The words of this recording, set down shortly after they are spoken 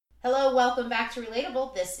Hello, welcome back to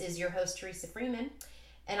Relatable. This is your host, Teresa Freeman,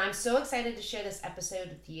 and I'm so excited to share this episode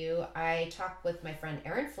with you. I talked with my friend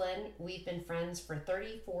Erin Flynn. We've been friends for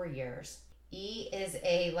 34 years. E is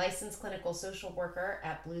a licensed clinical social worker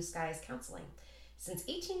at Blue Skies Counseling. Since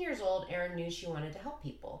 18 years old, Erin knew she wanted to help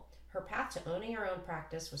people. Her path to owning her own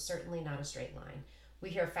practice was certainly not a straight line.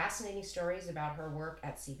 We hear fascinating stories about her work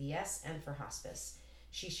at CVS and for hospice.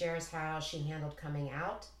 She shares how she handled coming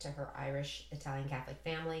out to her Irish Italian Catholic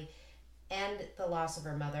family and the loss of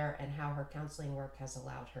her mother, and how her counseling work has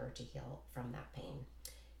allowed her to heal from that pain.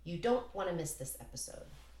 You don't want to miss this episode.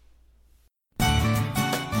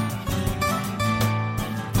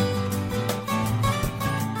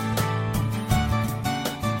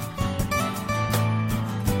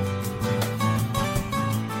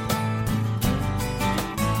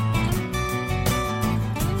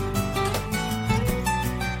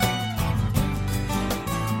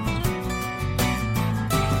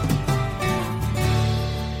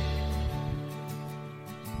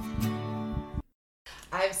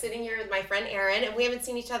 I'm sitting here with my friend Erin, and we haven't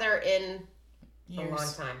seen each other in a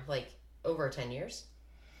long time, like over 10 years.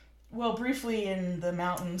 Well, briefly in the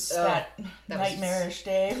mountains that nightmarish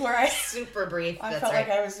day where I super brief. I felt like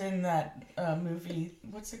I was in that movie.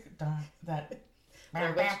 What's it? That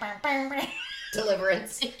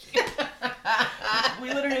Deliverance.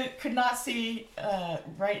 We literally could not see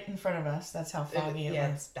right in front of us. That's how foggy it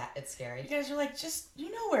was. It's scary. You guys are like, just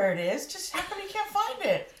you know where it is. Just how come you can't find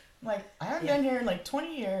it? I'm like, I haven't been here in like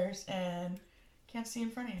 20 years and can't see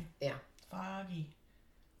in front of you. Yeah. It's foggy.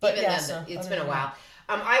 But even then, it's been a while.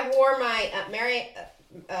 I wore my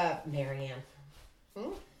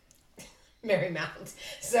Marymount.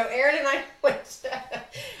 So Erin and I went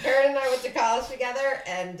to college together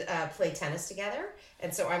and played tennis together.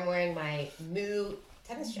 And so I'm wearing my Moo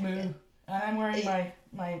tennis jacket. Moo. And I'm wearing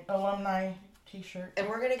my alumni t-shirt. And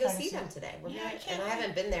we're going to go see them today. I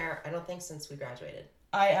haven't been there, I don't think, since we graduated.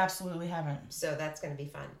 I absolutely haven't. So that's going to be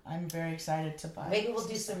fun. I'm very excited to buy. Maybe we'll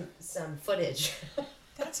do some footage.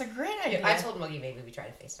 That's a great idea. I told Moogie maybe we try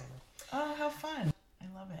to FaceTime him. Oh, how fun.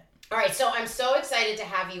 I love it. All right, so I'm so excited to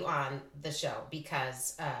have you on the show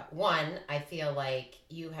because, one, I feel like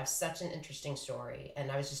you have such an interesting story.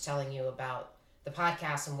 And I was just telling you about the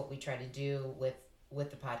podcast and what we try to do with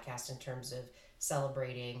the podcast in terms of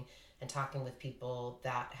celebrating and talking with people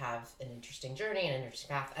that have an interesting journey and an interesting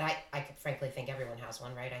path. And I could frankly think everyone has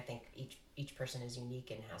one, right? I think each person is unique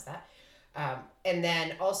and has that. And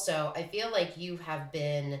then also, I feel like you have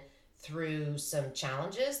been through some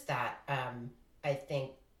challenges that I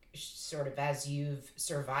think sort of as you've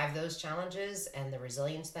survived those challenges and the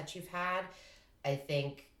resilience that you've had, I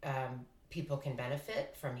think people can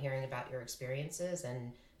benefit from hearing about your experiences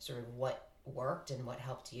and sort of what worked and what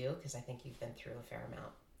helped you, because I think you've been through a fair amount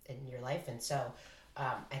in your life. And so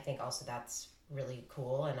I think also that's really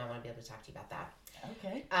cool, and I want to be able to talk to you about that.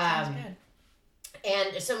 Okay, sounds good.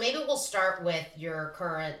 And so maybe we'll start with your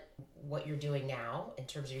current, what you're doing now in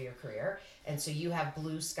terms of your career. And so you have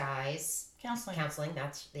Blue Skies Counseling.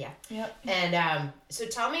 That's, yeah. Yep. And so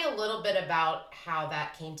tell me a little bit about how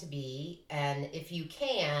that came to be. And if you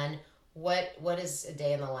can, what is a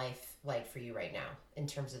day in the life like for you right now in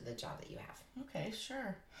terms of the job that you have? Okay,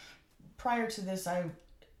 sure. Prior to this, I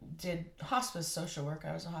did hospice social work.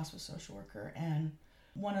 I was a hospice social worker. And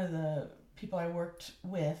one of the people I worked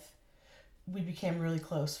with, we became really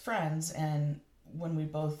close friends, and when we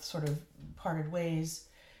both sort of parted ways,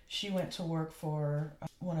 she went to work for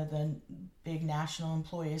one of the big national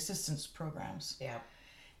employee assistance programs. Yeah.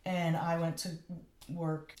 And I went to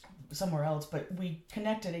work somewhere else, but we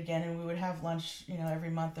connected again, and we would have lunch, every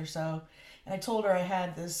month or so. And I told her I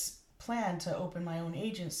had this plan to open my own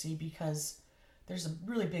agency because there's a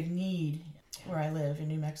really big need where I live in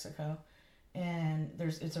New Mexico, and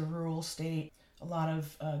it's a rural state, a lot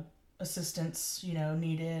of assistance,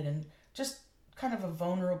 needed, and just kind of a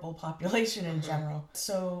vulnerable population in general.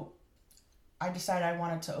 So I decided I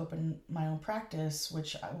wanted to open my own practice,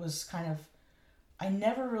 which I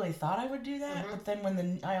never really thought I would do that. But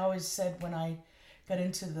then I always said when I got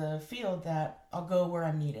into the field that I'll go where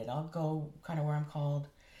I'm needed. I'll go kind of where I'm called.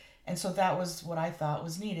 And so that was what I thought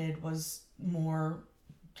was needed, was more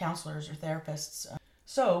counselors or therapists.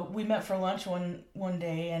 So we met for lunch one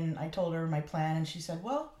day, and I told her my plan, and she said,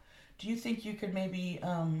 well, do you think you could maybe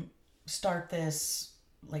start this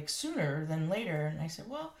like sooner than later? And I said,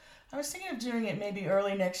 well, I was thinking of doing it maybe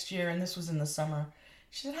early next year, and this was in the summer.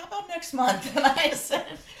 She said, how about next month? And I said,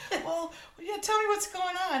 well, yeah, tell me what's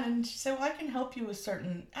going on. And she said, well, I can help you with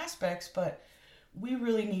certain aspects, but we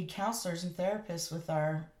really need counselors and therapists with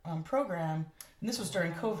our program. And this was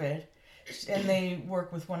during COVID. And they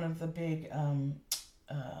work with one of the big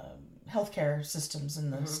healthcare systems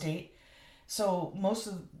in the state. So most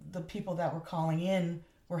of the people that were calling in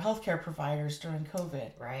were healthcare providers during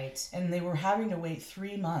COVID. Right. And they were having to wait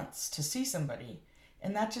 3 months to see somebody.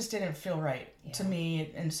 And that just didn't feel right to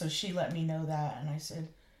me. And so she let me know that. And I said,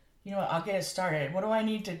 you know what, I'll get it started. What do I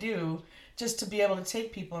need to do just to be able to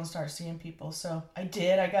take people and start seeing people? So I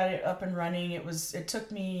did. I got it up and running. It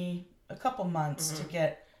took me a couple months to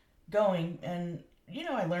get going. And, you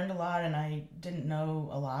know, I learned a lot and I didn't know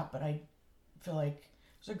a lot, but I feel like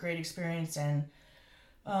it was a great experience. And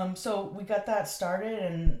so we got that started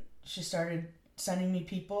and she started sending me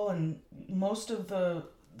people. And most of the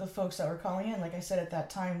folks that were calling in, like I said, at that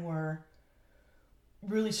time were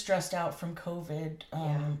really stressed out from COVID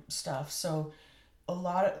stuff. So a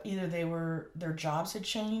lot of either their jobs had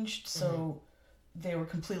changed, so they were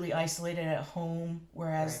completely isolated at home,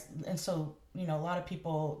 whereas and so, you know, a lot of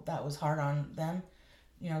people, that was hard on them,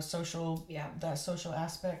 you know, that social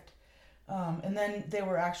aspect. And then they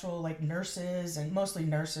were actual like nurses, and mostly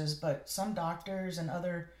nurses, but some doctors and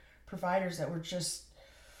other providers that were just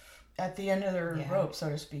at the end of their rope, so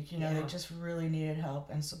to speak. You know, they just really needed help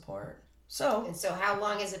and support. So how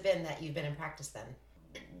long has it been that you've been in practice then?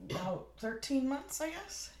 About 13 months, I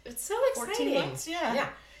guess. It's so exciting. 14 months, yeah.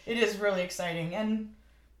 It is really exciting and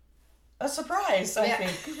a surprise, I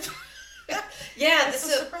think. It's a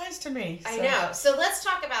surprise to me. I know. So let's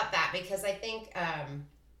talk about that, because I think,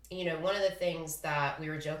 you know, one of the things that we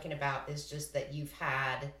were joking about is just that you've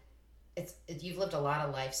lived a lot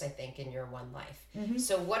of lives, I think, in your one life.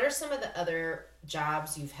 So what are some of the other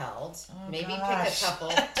jobs you've held? Maybe pick a couple,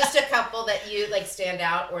 just a couple that you like stand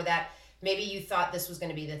out, or that maybe you thought this was going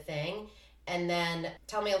to be the thing. And then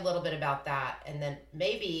tell me a little bit about that. And then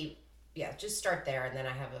maybe, just start there. And then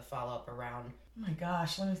I have a follow-up around oh my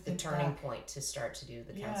gosh, let me think the turning point to start to do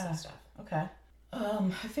the counseling stuff. Okay.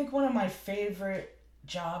 I think one of my favorite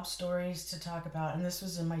job stories to talk about, and this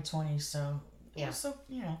was in my 20s, so so,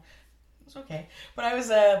 you know, it's okay. But I was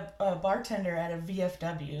a bartender at a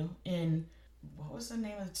VFW in, what was the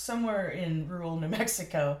name of it? Somewhere in rural New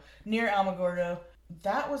Mexico, near Alamogordo.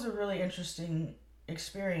 That was a really interesting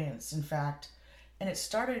experience, in fact. And it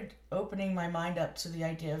started opening my mind up to the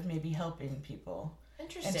idea of maybe helping people.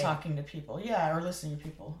 Interesting. And talking to people. Yeah, or listening to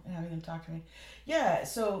people and having them talk to me. Yeah,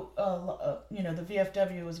 so, you know, the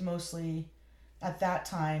VFW was mostly, at that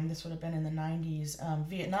time, this would have been in the 90s,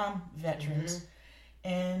 Vietnam veterans.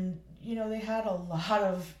 And, you know, they had a lot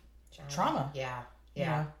of trauma. You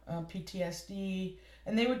know, PTSD.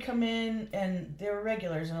 And they would come in, and they were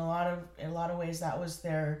regulars in a lot of ways. That was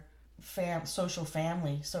their social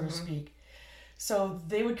family, so to speak. So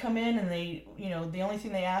they would come in, and they, you know, the only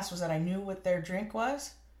thing they asked was that I knew what their drink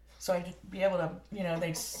was, so I'd be able to, you know,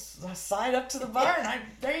 they'd slide up to the bar, and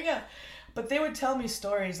there you go. But they would tell me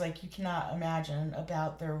stories like you cannot imagine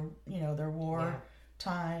about their, you know, their war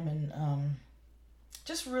time, and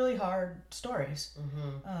just really hard stories.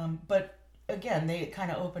 But again, they kind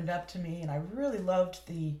of opened up to me, and I really loved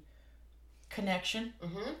the connection.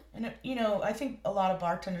 And you know, I think a lot of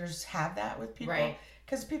bartenders have that with people,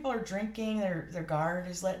 because people are drinking, their guard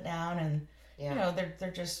is let down, and you know,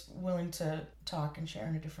 they're just willing to talk and share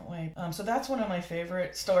in a different way. So that's one of my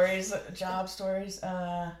favorite stories, job stories.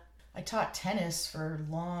 I taught tennis for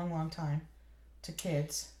a long time to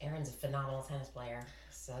kids. Erin's a phenomenal tennis player.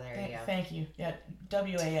 So there you go. Thank you. Yeah,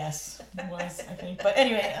 WAS was, I think. But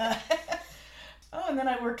anyway, and then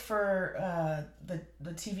I worked for the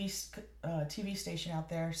TV station out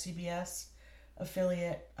there, CBS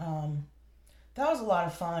affiliate. That was a lot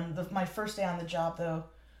of fun. My first day on the job, though,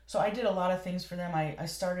 so I did a lot of things for them. I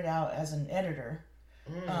started out as an editor,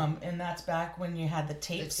 and that's back when you had the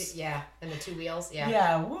tapes. And the two wheels.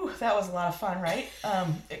 Yeah, woo, that was a lot of fun, right?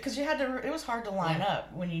 Because you had to. It was hard to line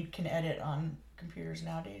up when you can edit on computers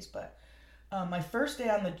nowadays. But my first day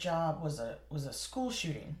on the job was a school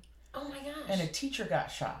shooting. Oh my gosh! And a teacher got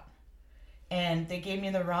shot, and they gave me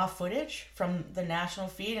the raw footage from the national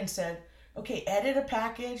feed and said, okay, edit a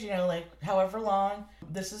package, you know, like however long.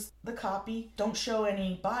 This is the copy. Don't show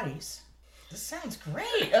any bodies. This sounds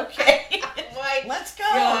great. Okay. Let's go.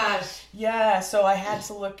 Gosh. Yeah, so I had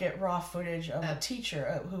to look at raw footage of a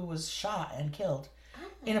teacher who was shot and killed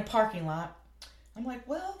in a parking lot. I'm like,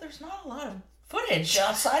 well, there's not a lot of footage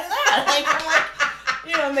outside of that.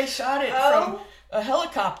 You know, and they shot it from a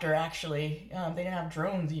helicopter, actually. They didn't have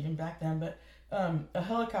drones even back then, but a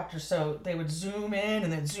helicopter, so they would zoom in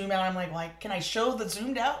and then zoom out. I'm like, can I show the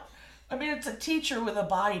zoomed out? I mean, it's a teacher with a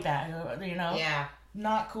body bag, you know? Yeah.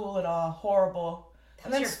 Not cool at all. Horrible.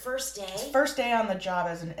 That was your first day? First day on the job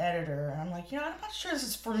as an editor. And I'm like, you know, I'm not sure this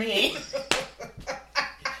is for me.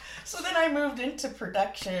 So then I moved into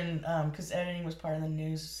production because editing was part of the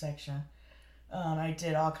news section. I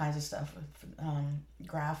did all kinds of stuff with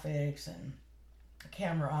graphics and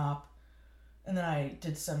camera op. And then I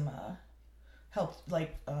did some help,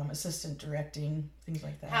 like assistant directing, things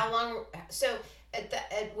like that. How long? So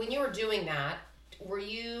when you were doing that, were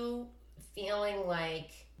you feeling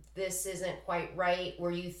like this isn't quite right?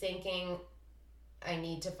 Were you thinking, I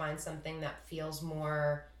need to find something that feels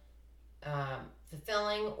more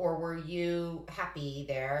fulfilling, or were you happy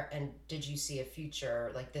there and did you see a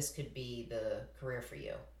future like this could be the career for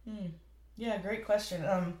you? Yeah, great question.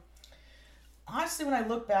 Honestly, when I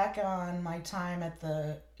look back on my time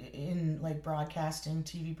in like broadcasting,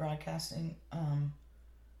 TV broadcasting,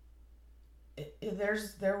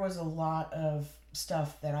 there was a lot of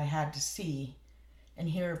stuff that I had to see and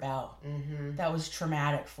hear about that was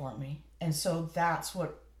traumatic for me, and so that's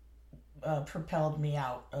what propelled me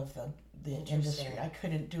out of the industry. I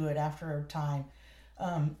couldn't do it after a time,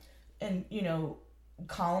 and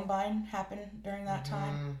Columbine happened during that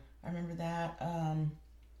time. I remember that.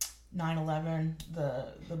 9/11,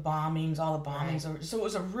 the bombings, all the bombings. Right. So it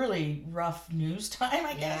was a really rough news time,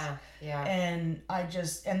 I guess. Yeah. And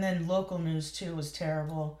then local news too was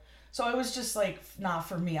terrible. So it was just like not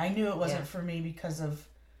for me. I knew it wasn't for me because of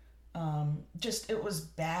it was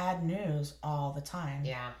bad news all the time.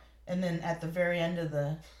 Yeah. And then at the very end of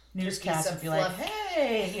the newscast would be like,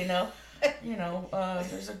 hey,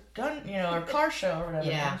 there's a gun, or a car show or whatever.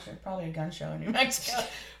 Yeah. Probably a gun show in New Mexico.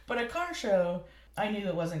 But a car show, I knew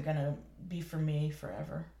it wasn't going to be for me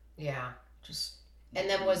forever. Yeah. And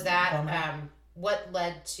then was that, what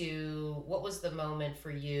was the moment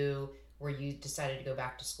for you where you decided to go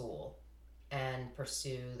back to school and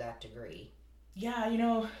pursue that degree? Yeah,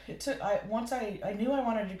 it took, once I knew I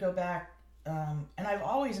wanted to go back, and I've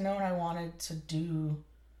always known I wanted to do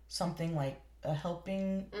something like a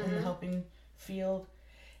helping, in the helping field.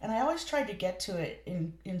 And I always tried to get to it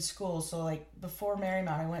in school. So, like, before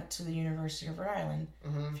Marymount, I went to the University of Rhode Island,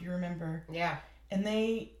 if you remember. Yeah. And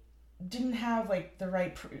they didn't have, like, the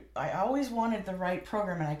right... I always wanted the right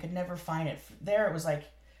program, and I could never find it. There, it was, like,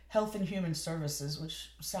 Health and Human Services,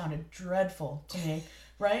 which sounded dreadful to me,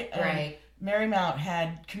 right? Right. Marymount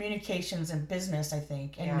had communications and business, I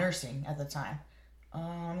think, and nursing at the time.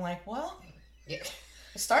 I'm like, well... Yeah.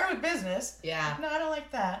 I started with business. Yeah. No, I don't like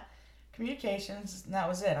that. Communications, and that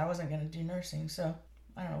was it. I wasn't going to do nursing, so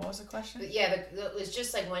I don't know. What was the question? But yeah, it was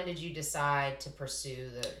just like, when did you decide to pursue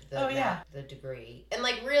the degree? And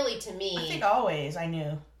like, really, to me, I think always I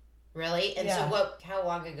knew. Really? And so how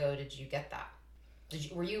long ago did you get that?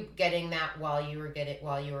 Were you getting that while you were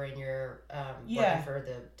in your working for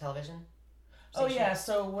the television station? Oh yeah,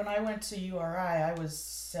 so when I went to URI, I was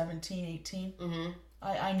 17, 18.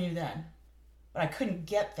 I knew then, but I couldn't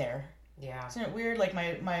get there. Yeah. Isn't it weird? Like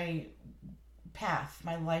my path,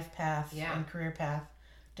 my life path and career path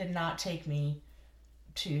did not take me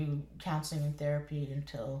to counseling and therapy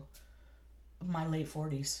until my late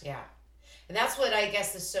 40s. Yeah. And that's what I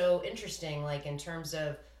guess is so interesting, like in terms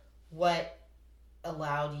of what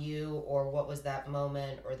allowed you, or what was that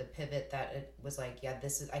moment or the pivot that it was like,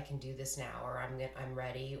 I can do this now, or I'm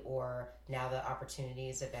ready, or now the opportunity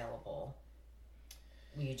is available.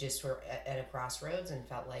 You just were at a crossroads and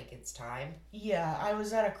felt like it's time? Yeah, I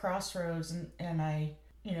was at a crossroads and I,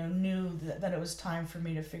 knew that it was time for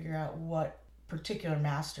me to figure out what particular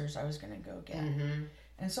masters I was going to go get.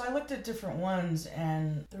 And so I looked at different ones,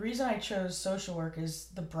 and the reason I chose social work is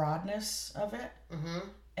the broadness of it.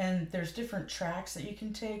 And there's different tracks that you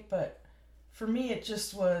can take, but for me it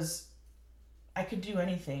just was, I could do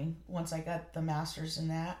anything once I got the master's in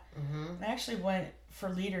that. I actually went for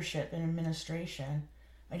leadership and administration.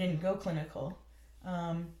 I didn't go clinical,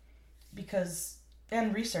 because,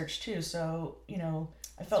 and research too. So,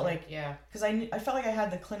 I felt because I felt like I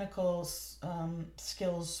had the clinical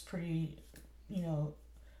skills pretty,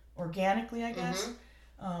 organically, I guess.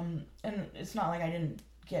 And it's not like I didn't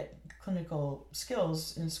get clinical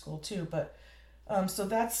skills in school too, but so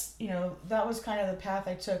that's, that was kind of the path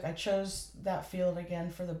I took. I chose that field again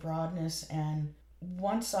for the broadness, and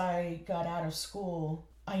once I got out of school,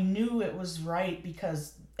 I knew it was right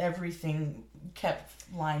because everything kept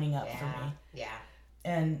lining up for me. Yeah.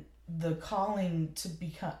 And the calling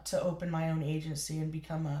to open my own agency and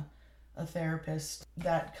become a therapist,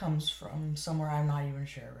 that comes from somewhere I'm not even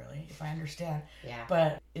sure really, if I understand. Yeah.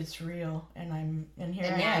 But it's real, and here I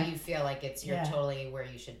am. And now you feel like you're totally where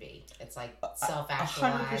you should be. It's like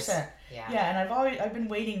self-actualized. 100%. Yeah. Yeah, and I've been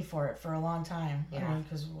waiting for it for a long time. Yeah. I mean,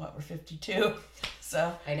 because we're 52,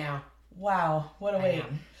 so. I know. Wow, what a I wait. know.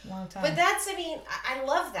 Long time. But that's, I mean, I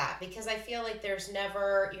love that because I feel like you're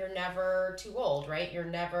never too old, right? You're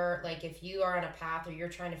never, like, if you are on a path or you're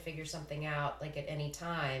trying to figure something out, like, at any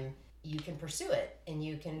time, you can pursue it and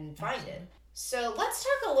you can find Absolutely. it. So let's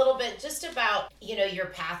talk a little bit just about, your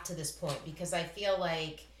path to this point because I feel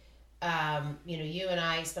like, you and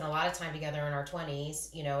I spent a lot of time together in our 20s,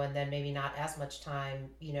 and then maybe not as much time,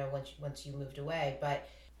 once you moved away. But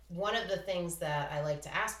one of the things that I like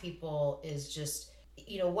to ask people is just,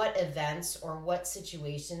 what events or what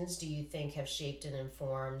situations do you think have shaped and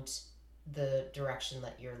informed the direction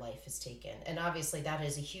that your life has taken? And obviously, that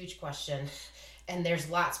is a huge question, and there's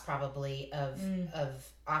lots probably of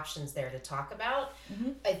options there to talk about.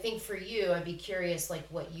 Mm-hmm. I think for you, I'd be curious, like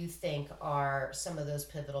what you think are some of those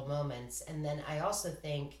pivotal moments, and then I also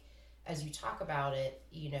think, as you talk about it,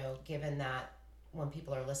 given that when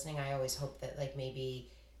people are listening, I always hope that like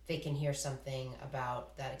maybe they can hear something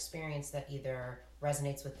about that experience that either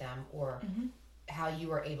resonates with them or how you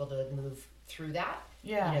were able to move through that.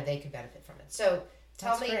 Yeah. They could benefit from it. So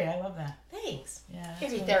tell That's me. great. I love that. Thanks. Yeah.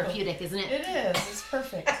 Very really therapeutic, isn't it? It is. It's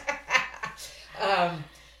perfect.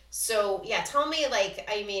 So yeah, tell me, like,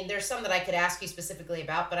 I mean, there's some that I could ask you specifically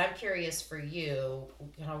about, but I'm curious for you,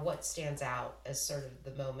 what stands out as sort of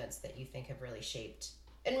the moments that you think have really shaped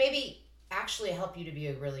and maybe actually help you to be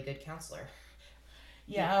a really good counselor.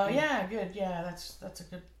 Yeah. Oh, yeah. Good. Yeah. That's a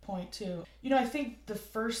good point too. I think the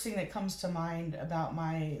first thing that comes to mind about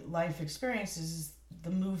my life experiences is the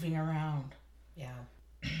moving around. Yeah.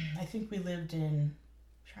 I think we lived in,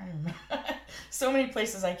 I'm trying to remember, so many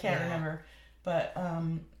places I can't remember, but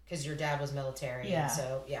because your dad was military. Yeah. And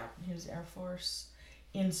so yeah. He was Air Force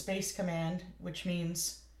in Space Command, which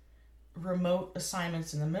means remote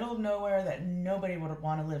assignments in the middle of nowhere that nobody would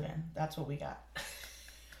want to live in. That's what we got.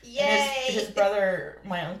 Yay! His brother,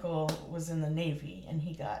 my uncle, was in the Navy, and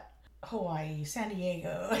he got Hawaii, San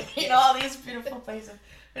Diego, all these beautiful places.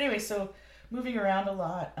 But anyway, so moving around a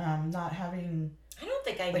lot, not having. I don't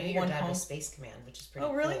think I like knew your dad home. was Space Command, which is pretty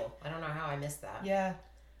Oh, really? cool. I don't know how I missed that. Yeah.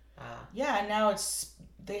 Yeah, and now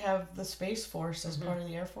they have the Space Force as part of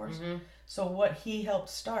the Air Force. Mm-hmm. So what he helped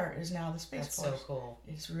start is now the Space Force. That's so cool.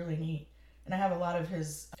 It's really neat. And I have a lot of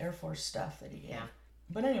his Air Force stuff that he gave. Yeah.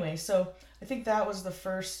 But anyway, so I think that was the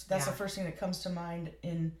first Yeah. the first thing that comes to mind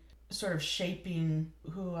in sort of shaping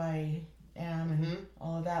who I am and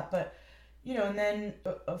all of that. But, and then,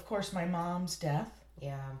 of course, my mom's death.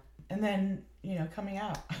 Yeah. And then, coming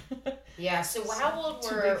out. Yeah. So how old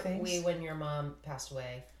Two were big things. we when your mom passed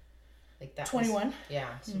away? Like that. 21. Yeah.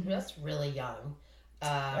 So that's really young.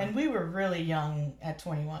 And we were really young at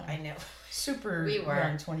 21. I know. Super We were.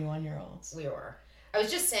 young 21-year-olds. We were. I was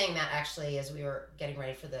just saying that actually as we were getting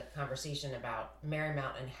ready for the conversation about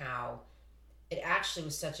Marymount and how it actually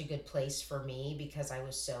was such a good place for me because I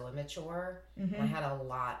was so immature. And I had a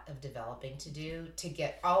lot of developing to do to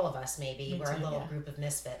get all of us maybe. We're a little group of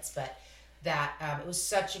misfits, but that it was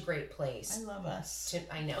such a great place. I love us.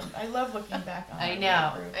 I know. I love looking back on I it.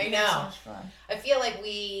 know. I It's know. so much fun. I feel like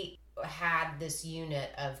we had this unit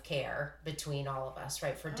of care between all of us,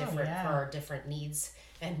 right? For our different needs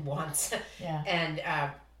and wants. Yeah. And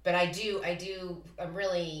but I'm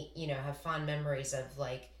really, have fond memories of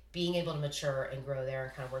like being able to mature and grow there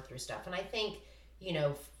and kind of work through stuff. And I think,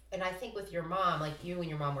 and I think with your mom, like you and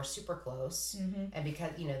your mom were super close, and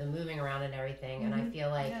because the moving around and everything, and I feel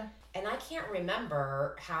like, and I can't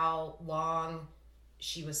remember how long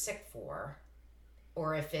she was sick for,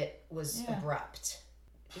 or if it was abrupt.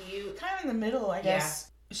 Do you kind of in the middle, I guess.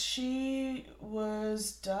 She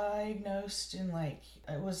was diagnosed in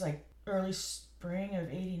it was early spring of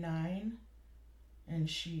 89, and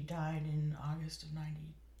she died in August of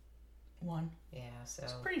 91. Yeah, so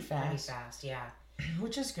it's pretty fast. Pretty fast, yeah.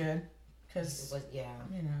 Which is good, because it was,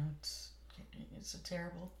 it's a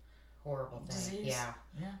terrible, horrible thing. Disease. Yeah.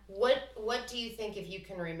 Yeah. What do you think, if you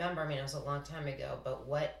can remember? I mean, it was a long time ago, but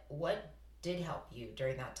what did help you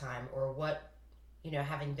during that time, or what,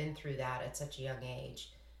 having been through that at such a young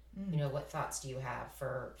age, what thoughts do you have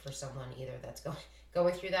for someone either that's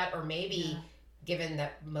going through that, or maybe given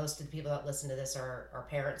that most of the people that listen to this are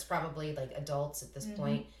parents, probably like adults at this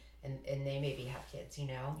point, and they maybe have kids,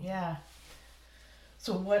 Yeah.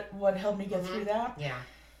 So what helped me get through that? Yeah.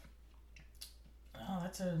 Oh,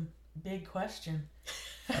 that's a big question.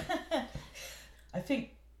 I think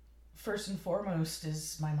first and foremost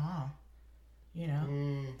is my mom.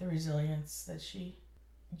 The resilience that she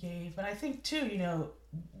gave. But I think too,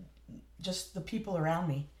 just the people around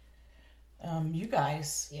me. You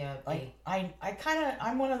guys. Yeah.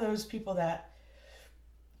 I'm one of those people that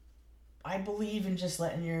I believe in just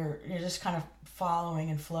letting you're just kind of following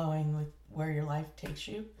and flowing with where your life takes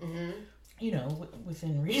you. Mm-hmm. You know,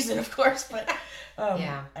 within reason, of course. But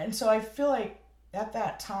Yeah. And so I feel like at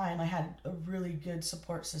that time I had a really good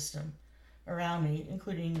support system around me,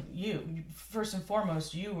 including you. First and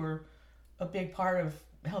foremost, you were a big part of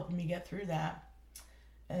helping me get through that,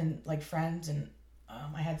 and like friends, and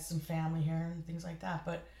I had some family here and things like that.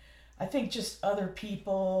 But I think just other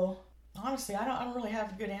people. Honestly, I don't really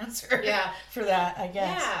have a good answer. Yeah. For that, I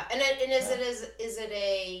guess. Yeah, and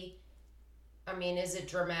is it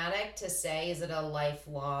dramatic to say? Is it a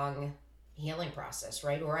lifelong healing process,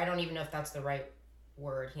 right? Or I don't even know if that's the right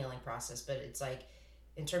word, healing process, but it's like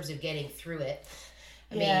in terms of getting through it.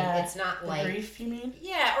 I mean, it's not like grief. You mean?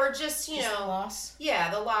 Yeah, or just the loss.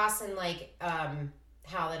 Yeah, the loss, and like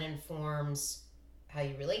how that informs how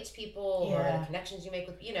you relate to people or the connections you make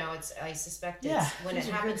with, I suspect it's when it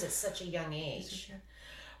happens at such a young age.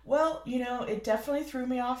 Well, it definitely threw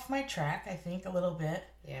me off my track, I think, a little bit.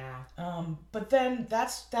 Yeah. But then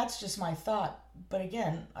that's just my thought. But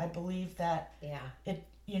again, I believe that it,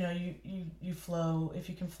 you flow, if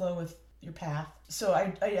you can flow with your path. So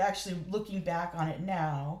I actually, looking back on it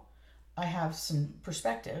now, I have some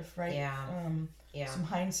perspective, right? Yeah. Some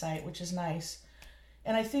hindsight, which is nice.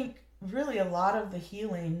 And I think really a lot of the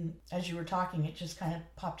healing, as you were talking, it just kind of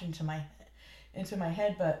popped into my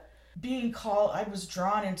head. But being called, I was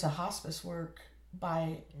drawn into hospice work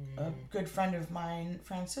by a good friend of mine,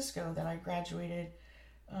 Francisco, that I graduated,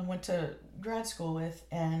 went to grad school with,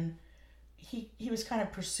 and he was kind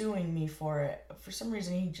of pursuing me for it. For some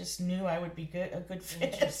reason, he just knew I would be a good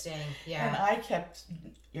fit. Interesting, yeah. And I kept,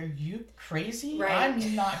 are you crazy? Right.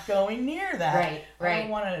 I'm not going near that. Right. I don't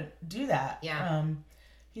want to do that. Yeah.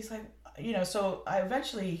 He's like, so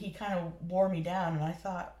he kind of wore me down, and I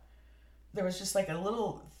thought there was just like a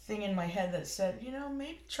little thing in my head that said,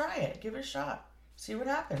 maybe try it, give it a shot, see what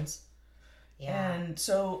happens. Yeah. And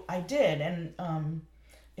so I did. And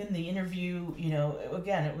in the interview,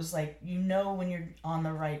 again, it was like, when you're on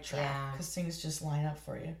the right track, because things just line up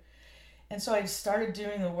for you. And so I started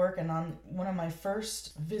doing the work, and on one of my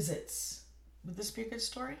first visits, would this be a good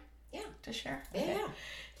story? Yeah. To share? Yeah, okay.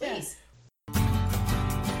 Please. Yeah.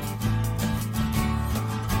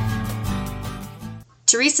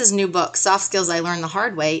 Teresa's new book, Soft Skills I Learned the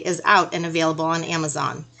Hard Way, is out and available on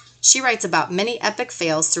Amazon. She writes about many epic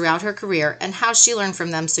fails throughout her career and how she learned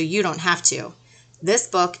from them so you don't have to. This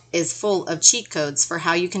book is full of cheat codes for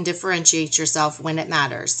how you can differentiate yourself when it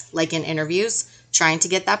matters, like in interviews, trying to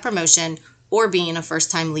get that promotion, or being a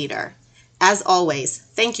first-time leader. As always,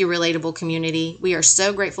 thank you, Relatable community. We are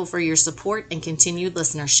so grateful for your support and continued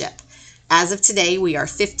listenership. As of today, we are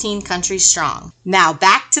 15 countries strong. Now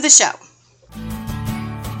back to the show.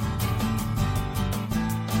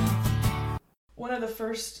 One of the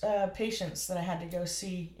first patients that I had to go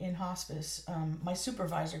see in hospice, my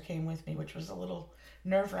supervisor came with me, which was a little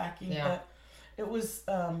nerve-wracking, but it was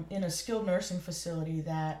in a skilled nursing facility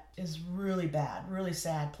that is really bad, really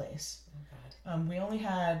sad place. Oh, God. We only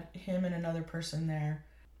had him and another person there,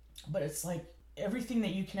 but it's like everything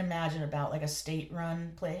that you can imagine about like a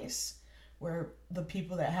state-run place where the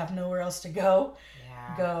people that have nowhere else to go.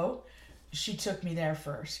 She took me there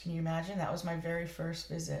first. Can you imagine? That was my very first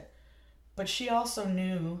visit. But she also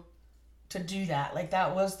knew to do that. Like,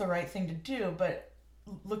 that was the right thing to do. But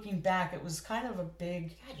looking back, it was kind of a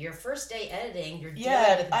big... God, your first day editing, you're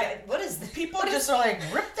dealing with... what is this? People just are like,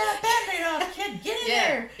 rip that Band-Aid off, kid, get in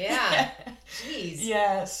there. Yeah. Jeez.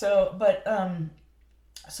 Yeah, so, but,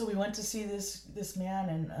 so we went to see this man,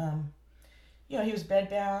 and, he was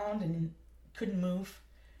bedbound and couldn't move.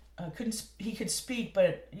 He could speak,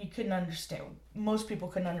 but he couldn't understand. Most people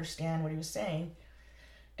couldn't understand what he was saying.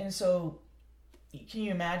 And so, can you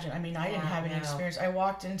imagine? I mean, I didn't have any experience. I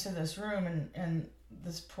walked into this room, and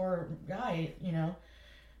this poor guy,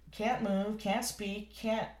 can't move, can't speak,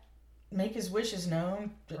 can't make his wishes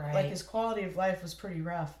known. Right. Like, his quality of life was pretty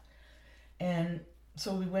rough. And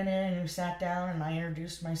so we went in and we sat down, and I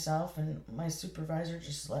introduced myself, and my supervisor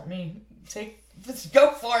just let me let's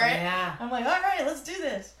go for it. Yeah. I'm like, all right, let's do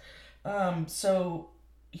this. So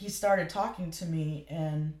he started talking to me,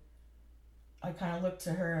 and I kind of looked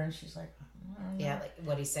to her, and she's like, I don't know. Yeah, like,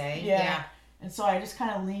 what'd he say? Yeah. And so I just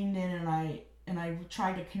kind of leaned in, and I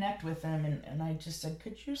tried to connect with him, and I just said,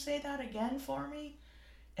 could you say that again for me?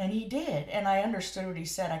 And he did, and I understood what he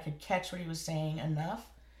said. I could catch what he was saying enough,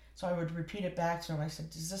 so I would repeat it back to him. I said,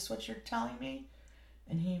 is this what you're telling me?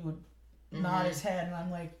 And he would nod his head, and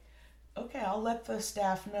I'm like, okay, I'll let the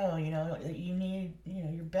staff know, that you need,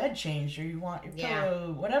 your bed changed, or you want your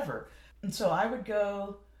pillow, whatever. And so I would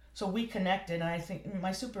go... So we connected, and I think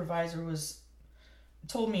my supervisor was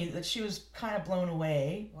told me that she was kind of blown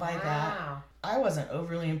away by that. Wow. I wasn't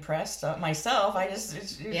overly impressed myself. I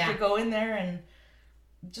just Yeah. to go in there and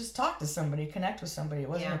just talk to somebody, connect with somebody. It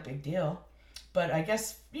wasn't Yeah. a big deal. But I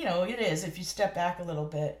guess, it is. If you step back a little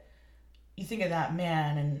bit, you think of that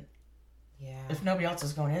man, and Yeah. if nobody else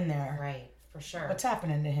is going in there, Right. For sure. what's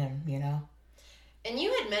happening to him, And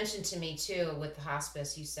you had mentioned to me too with the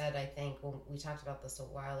hospice, you said, I think when we talked about this a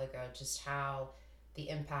while ago, just how the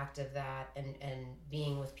impact of that and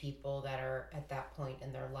being with people that are at that point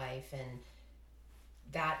in their life, and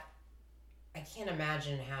that I can't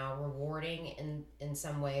imagine how rewarding in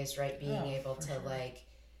some ways, right? Being able to sure. like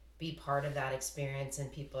be part of that experience,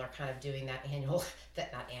 and people are kind of doing that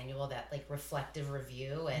that like reflective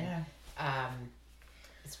review, and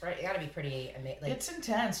it's got to be pretty amazing. Like, it's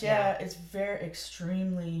intense. Yeah, it's very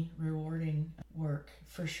extremely rewarding work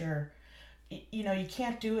for sure. You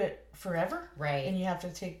can't do it forever, right. and you have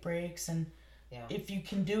to take breaks, and Yeah. if you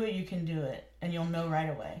can do it, you can do it, and you'll know right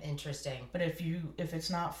away. Interesting. But if it's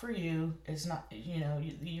not for you, it's not.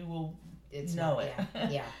 You will know it.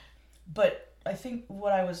 Yeah. But I think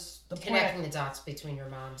Connecting the dots between your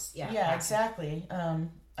moms. Yeah. Yeah, exactly.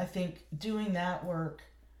 I think doing that work,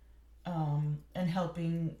 and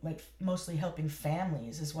helping, mostly helping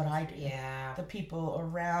families is what I do. Yeah. The people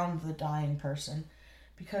around the dying person,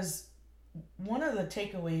 because one of the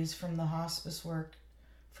takeaways from the hospice work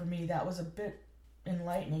for me that was a bit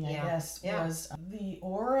enlightening, I guess, was the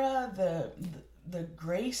aura, the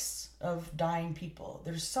grace of dying people.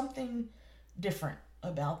 There's something different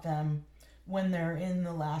about them when they're in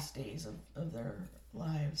the last days of their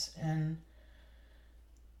lives, and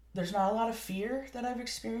there's not a lot of fear that I've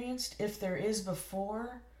experienced. If there is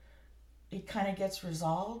before, it kind of gets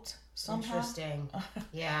resolved somehow. Interesting.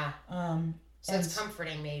 Yeah. So it's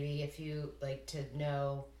comforting, maybe, if you like to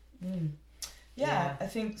know. Yeah, I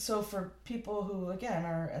think so. For people who, again,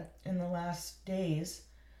 are in the last days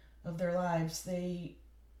of their lives, they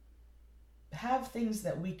have things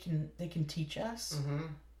that they can teach us. Mm-hmm.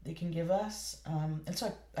 They can give us, and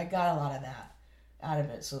so I got a lot of that out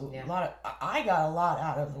of it. So Yeah. I got a lot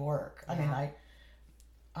out of the work. I Yeah. mean,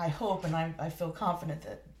 I hope, and I feel confident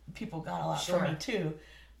that people got a lot Sure. from me too.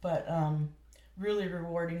 But really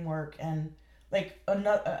rewarding work, and like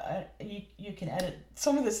another, you can edit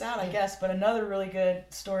some of this out, I guess. But another really good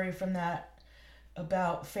story from that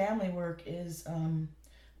about family work is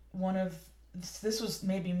this was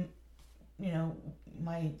maybe,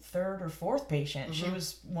 my third or fourth patient. Mm-hmm. She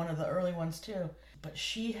was one of the early ones too. But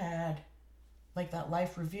she had, like that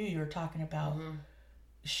life review you were talking about, Mm-hmm.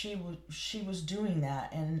 she was doing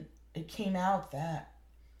that, and it came out that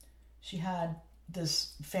she had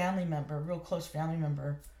this family member, real close family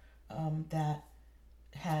member, that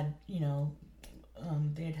had,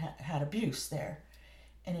 they had abuse there,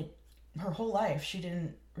 and her whole life she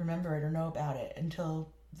didn't remember it or know about it until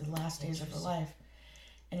the last days of her life.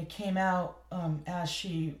 And it came out as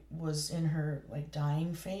she was in her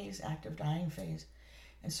active dying phase.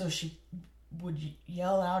 And so she would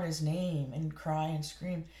yell out his name and cry and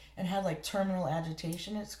scream, and had terminal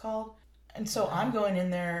agitation, it's called. And so I'm going in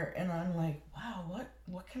there and I'm like, wow,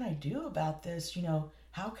 what can I do about this?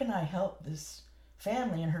 How can I help this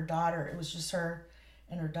family and her daughter? It was just her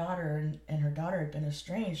and her daughter, and her daughter had been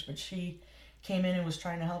estranged, but she came in and was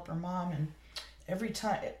trying to help her mom. And every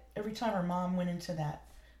time her mom went into that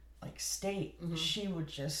state, Mm-hmm. she would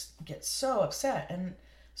just get so upset. And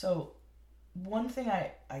so one thing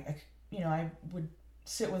I would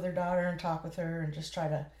sit with her daughter and talk with her and just try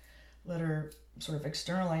to let her sort of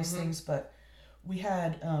externalize Mm-hmm. things. But we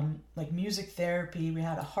had music therapy, we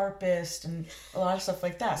had a harpist, and a lot of stuff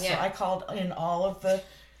like that. So I called in all of the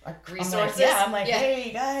resources. I'm like,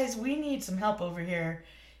 hey guys, we need some help over here.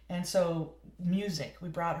 And so we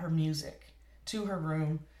brought her music to her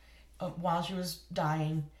room while she was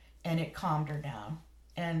dying, and it calmed her down.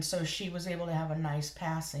 And so she was able to have a nice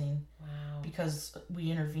passing. Wow. Because we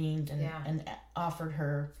intervened and offered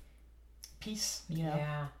her peace,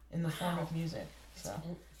 in the form of music. So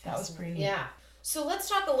that was pretty neat. Yeah. So let's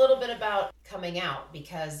talk a little bit about coming out,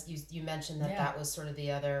 because you mentioned that was sort of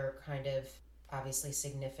the other kind of obviously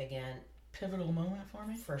significant pivotal moment for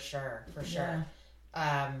me. For sure.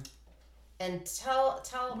 And tell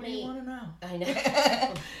what me. What do you want to know? I know.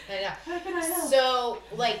 I know. How can I know? So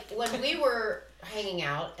when we were hanging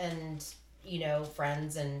out and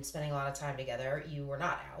friends and spending a lot of time together, you were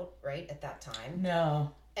not out, right, at that time?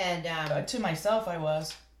 No. And to myself, I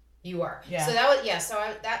was. You were. Yeah. So that was So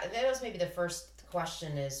that was maybe the first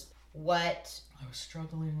question is what. I was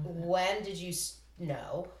struggling with it. When did you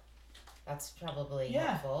know? That's probably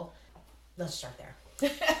helpful. Let's start there.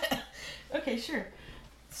 Okay, sure.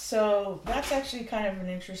 So that's actually kind of an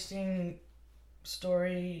interesting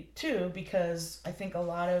story too, because I think a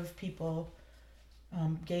lot of people,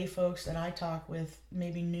 gay folks that I talk with,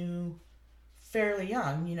 maybe knew fairly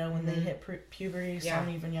young, when they hit puberty, some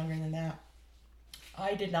even younger than that.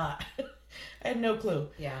 I did not. I had no clue.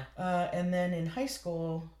 Yeah. And then in high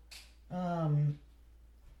school, I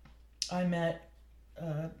met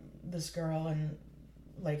this girl and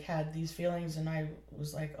like had these feelings, and I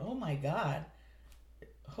was like, oh my God,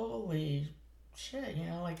 holy shit,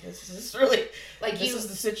 like this is really, like this is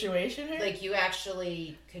the situation here. Like you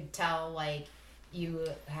actually could tell, like you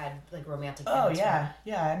had like romantic feelings. Oh yeah.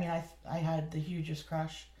 Yeah. I mean, I had the hugest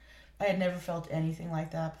crush. I had never felt anything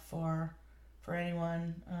like that before for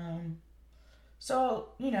anyone. So,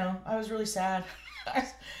 I was really sad. I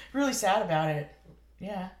was really sad about it.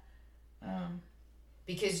 Yeah.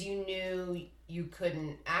 Because you knew you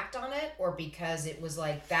couldn't act on it, or because it was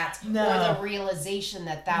like that's or the realization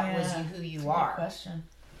that was who you are? Good question.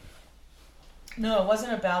 No, it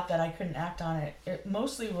wasn't about that I couldn't act on it. It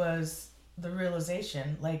mostly was the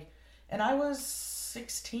realization, and I was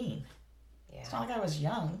 16. Yeah. It's not like I was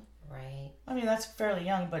young. Right. I mean, that's fairly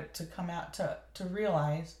young, but to come out to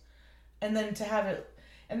realize, and then to have it,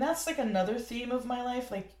 and that's like another theme of my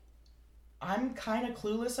life. Like, I'm kind of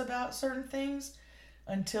clueless about certain things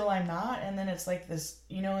until I'm not, and then it's like this,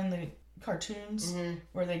 in the cartoons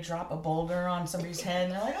where they drop a boulder on somebody's head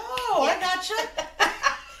and they're like, oh, I gotcha.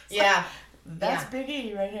 Yeah. That's Big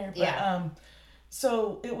E right here. But,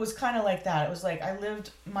 so it was kind of like that. It was like I lived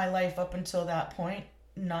my life up until that point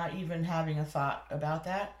not even having a thought about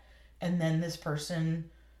that. And then this person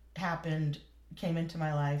came into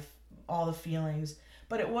my life, all the feelings.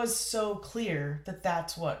 But it was so clear that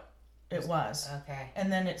that's what it was. Okay.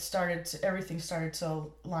 And then everything started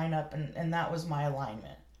to line up, and that was my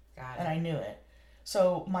alignment. Got it. And I knew it.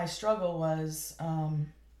 So my struggle was,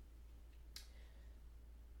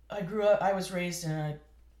 I was raised in a,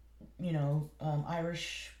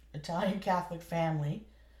 Irish, Italian Catholic family.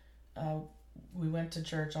 We went to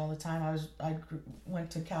church all the time.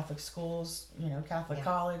 Went to Catholic schools, Catholic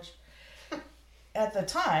college. At the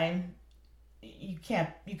time, you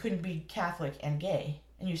couldn't be Catholic and gay,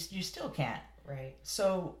 and you still can't. Right.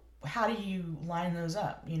 So how do you line those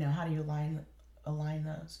up? How do you align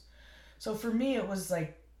those? So for me, it was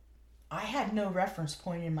like I had no reference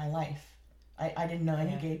point in my life. I didn't know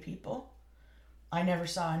any gay people. I never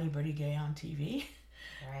saw anybody gay on TV.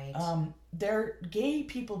 Right. Gay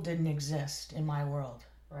people didn't exist in my world.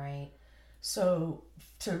 Right. So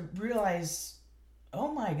to realize,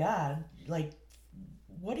 oh my God, like,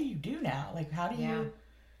 what do you do now? Like, how do you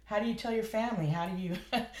tell your family? How do you,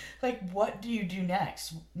 what do you do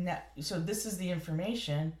next? So this is the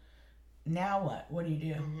information. Now what? What do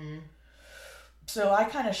you do? Mm-hmm. So I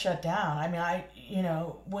kind of shut down. I mean,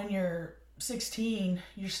 when you're 16,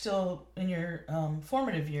 you're still in your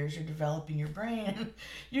formative years. You're developing your brain.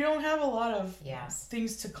 You don't have a lot of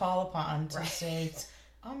things to call upon to say,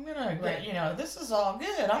 I'm going to get, this is all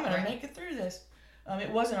good. I'm going to make it through this. It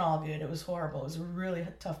wasn't all good. It was horrible. It was a really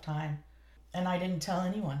tough time. And I didn't tell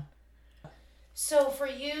anyone. So for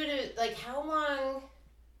you to, how long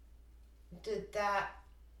did that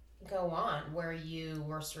go on where you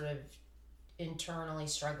were sort of internally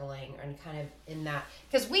struggling and kind of in that,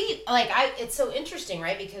 because it's so interesting,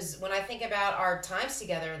 right? Because when I think about our times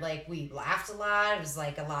together, we laughed a lot. It was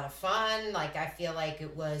a lot of fun. I feel like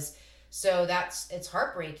it was, so it's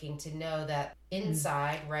heartbreaking to know that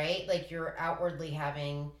inside, right? You're outwardly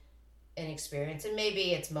having an experience, and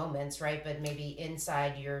maybe it's moments, right? But maybe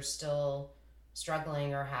inside you're still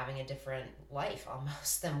struggling or having a different life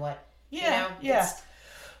almost than what,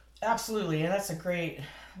 absolutely. And that's a great,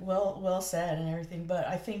 well said and everything. But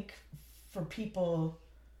I think for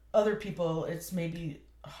other people, it's maybe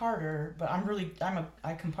harder, but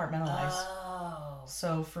I compartmentalize. Oh.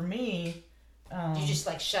 So for me, you just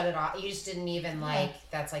shut it off. You just didn't even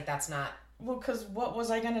that's not. Well, because what was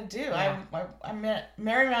I going to do? Yeah. I'm at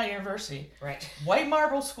Marymount University. Right. White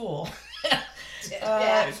marble school.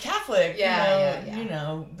 Catholic.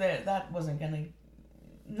 That wasn't going to,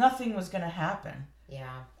 nothing was going to happen.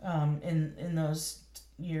 Yeah. In those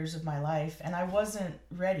years of my life, and I wasn't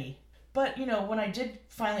ready. But when I did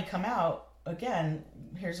finally come out, again,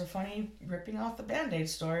 here's a funny ripping off the Band-Aid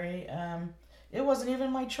story. It wasn't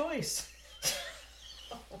even my choice.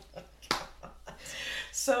 Oh my God.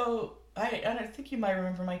 So I think you might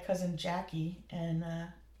remember my cousin Jackie, and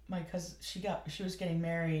my cousin, she was getting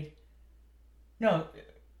married. No,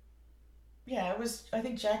 yeah, it was, I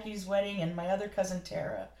think, Jackie's wedding, and my other cousin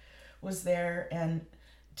Tara was there, and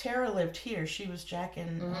Tara lived here. She was Jack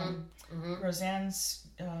and Roseanne's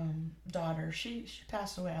daughter. She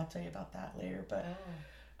passed away. I'll tell you about that later.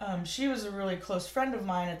 But she was a really close friend of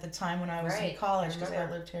mine at the time when I was in college because I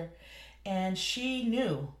lived here. And she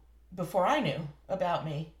knew before I knew about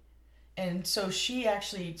me. And so she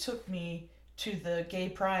actually took me to the Gay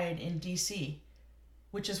Pride in D.C.,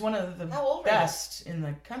 which is one of the best in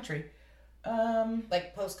the country.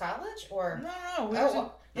 Like post-college or?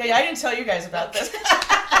 No. Yeah, I didn't tell you guys about this.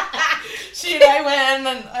 She and I went,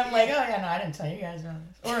 and I'm like, oh, yeah, no, I didn't tell you guys about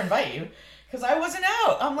this. Or invite you. Because I wasn't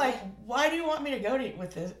out. I'm like, why do you want me to go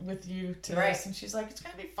with you to this? And she's like, it's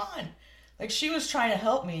going to be fun. Like, she was trying to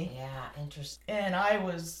help me. Yeah, interesting. And I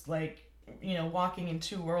was, like, walking in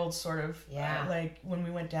two worlds, sort of. Yeah. Like, when we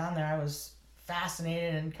went down there, I was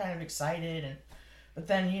fascinated and kind of excited. But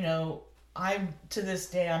then, to this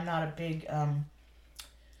day, I'm not a big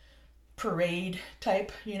parade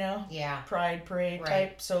type, Yeah. Pride parade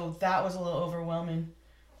type. So that was a little overwhelming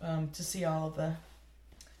to see all of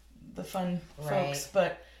the fun folks.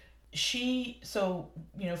 But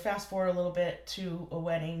fast forward a little bit to a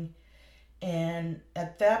wedding. And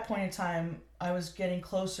at that point in time, I was becoming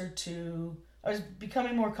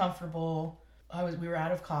more comfortable. We were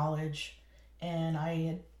out of college, and I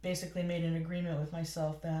had basically made an agreement with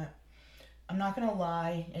myself that I'm not going to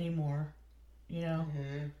lie anymore,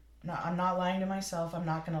 I'm not lying to myself. I'm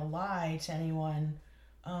not going to lie to anyone,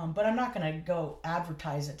 but I'm not going to go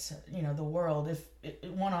advertise it to, the world. If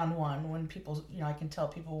one-on-one, when people, I can tell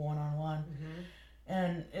people one-on-one.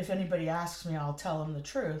 And if anybody asks me, I'll tell them the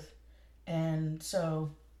truth. And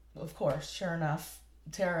so, of course, sure enough,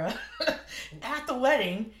 Tara, at the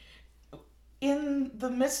wedding, in the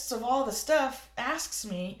midst of all the stuff, asks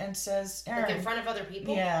me and says, Erin. Like in front of other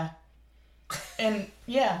people? Yeah. And,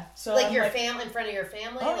 yeah. So like your family, in front of your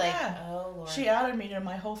family? Oh, like, yeah. Oh, Lord. She outed me to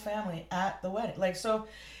my whole family at the wedding. Like, so,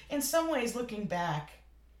 in some ways, looking back,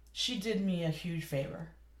 she did me a huge favor.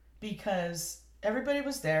 Because everybody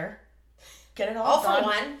was there. Get it all done. For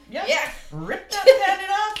one. Yep. Yeah. Rip that bandit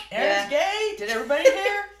off. Erin's gay. Did everybody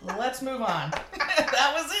hear? Let's move on.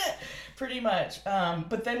 That was it. Pretty much.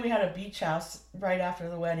 But then we had a beach house right after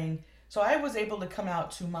the wedding. So I was able to come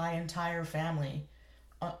out to my entire family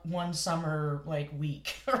one summer,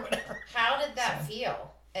 week or whatever. How did that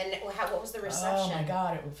feel? And what was the reception? Oh my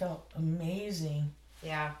God. It felt amazing.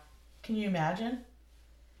 Yeah. Can you imagine?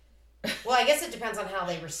 Well, I guess it depends on how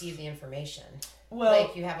they receive the information.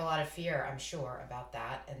 Well, you have a lot of fear, I'm sure, about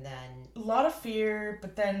that, and then... A lot of fear,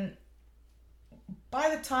 but then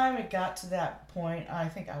by the time it got to that point, I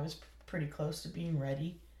think I was pretty close to being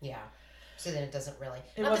ready. Yeah. So then it doesn't really...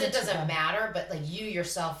 Not that it doesn't matter, but, you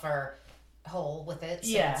yourself are whole with it,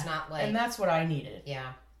 so it's not like... And that's what I needed.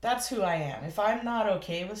 Yeah. That's who I am. If I'm not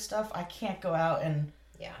okay with stuff, I can't go out and...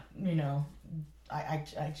 Yeah.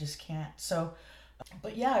 I just can't. So...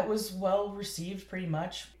 But yeah, it was well received pretty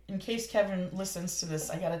much. In case Kevin listens to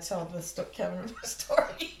this, I gotta tell Kevin the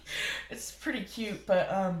story. It's pretty cute,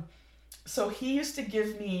 but so he used to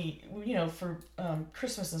give me, for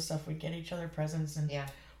Christmas and stuff, we'd get each other presents, and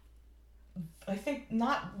I think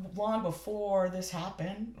not long before this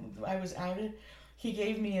happened, I was outed. He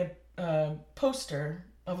gave me a poster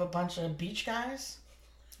of a bunch of beach guys,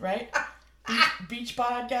 right? Beach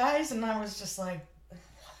bod guys, and I was just like.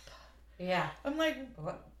 Yeah. I'm like,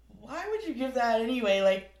 why would you give that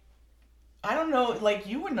anyway? I don't know,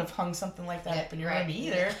 you wouldn't have hung something like that up in your room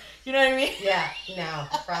either. You know what I mean? Yeah, no,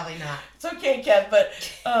 probably not. It's okay, Kev,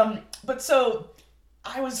 but so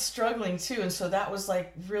I was struggling too, and so that was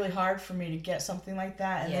really hard for me to get something like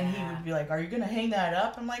that, and then he would be like, are you going to hang that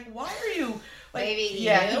up? I'm like, why are you? Maybe he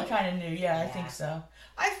knew? he kind of knew. Yeah, I think so.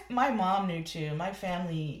 My mom knew too. My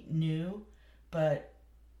family knew, but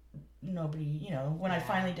nobody, when I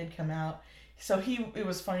finally did come out. So it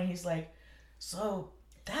was funny. He's like, so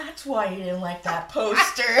that's why you didn't like that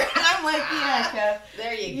poster. I'm like, yeah, Kev.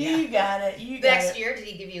 There you go. You got it. Next year, did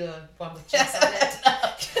he give you a one with chicks on it?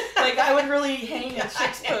 I wouldn't really hang a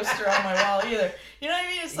chicks poster on my wall either. You know what I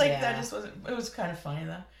mean? It's that just wasn't, it was kind of funny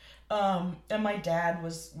though. And my dad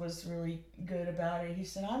was really good about it. He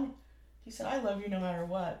said, I love you no matter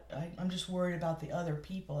what. I'm just worried about the other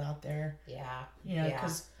people out there. Yeah.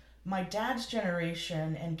 Because my dad's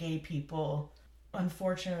generation and gay people,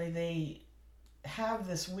 unfortunately, they have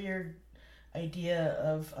this weird idea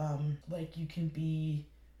of you can be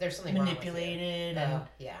there's something manipulated wrong with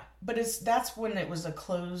you. But that's when it was a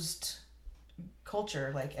closed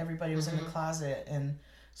culture. Everybody was in the closet, and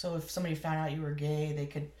so if somebody found out you were gay, they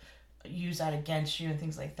could use that against you and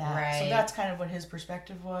things like that. Right. So that's kind of what his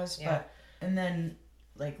perspective was. Yeah. And then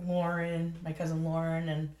Lauren, my cousin Lauren,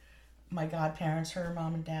 and my godparents, her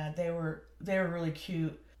mom and dad, they were really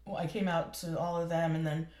cute. I came out to all of them, and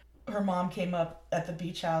then her mom came up at the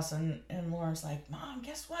beach house, and Lauren's like, Mom,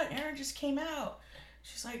 guess what? Aaron just came out.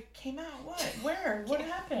 She's like, came out? What? Where? What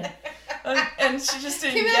happened? And she just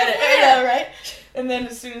didn't get it. Yeah, right? And then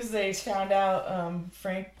as soon as they found out,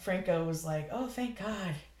 Franco was like, oh, thank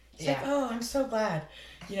God. He's like, oh, I'm so glad.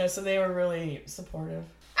 You know, so they were really supportive.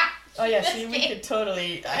 Oh, yeah, see, we could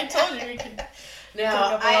totally, I told you we could no, take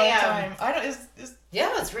up a lot of time. I don't,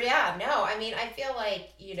 no, I mean, I feel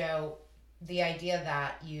like, you know, the idea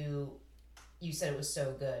that you said it was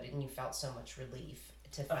so good and you felt so much relief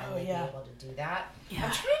to finally be able to do that. Yeah.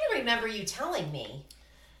 I'm trying to remember you telling me.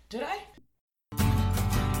 Did I?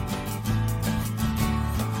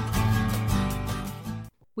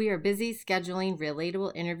 We are busy scheduling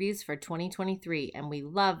relatable interviews for 2023, and we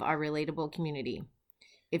love our relatable community.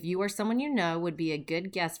 If you or someone you know would be a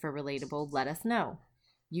good guest for Relatable, let us know.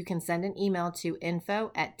 You can send an email to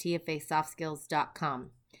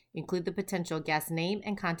info@tfasoftskills.com. Include the potential guest name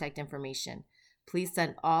and contact information. Please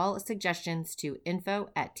send all suggestions to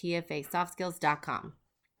info@tfasoftskills.com.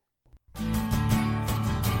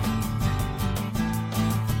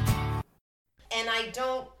 And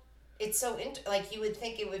it's so, like, you would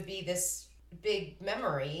think it would be this big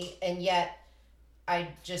memory, and yet I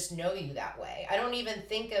just know you that way. I don't even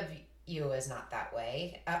think of you as not that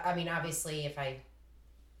way. I mean, obviously, if I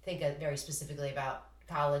think very specifically about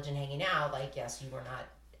college and hanging out, like, yes, you were not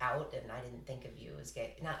out, and I didn't think of you as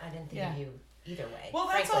gay. I didn't think of you either way. Well,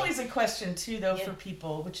 that's always a question too, though, for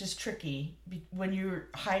people, which is tricky when you're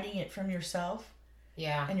hiding it from yourself.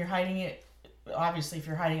 Yeah. And you're hiding it. Obviously, if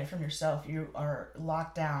you're hiding it from yourself, you are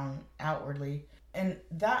locked down outwardly, and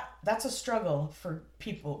that's a struggle for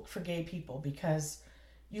gay people, because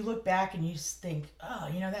you look back and you think, oh,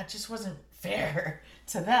 you know, that just wasn't fair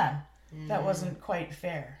to them. That wasn't quite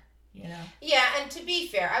fair, you know. Yeah, and to be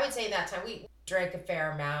fair, I would say in that time we drank a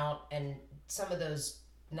fair amount, and some of those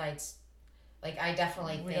nights, like, I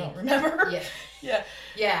definitely we don't remember. Yeah,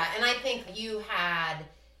 and I think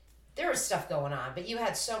there was stuff going on, but you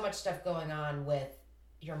had so much stuff going on with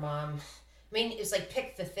your mom. I mean, it's like,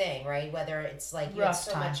 pick the thing, right? Whether it's like you had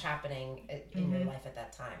so much happening in your life at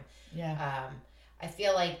that time. Yeah. I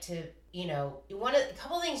feel like a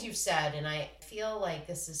couple of things you've said, and I feel like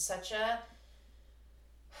this is such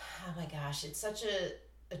it's such a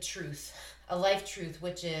truth, a life truth,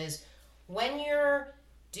 which is when you're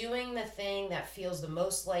doing the thing that feels the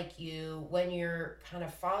most like you, when you're kind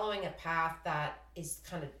of following a path that is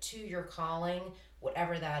kind of to your calling,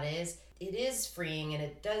 whatever that is, it is freeing, and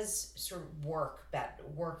it does sort of work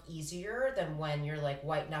easier than when you're like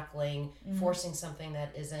white knuckling, forcing something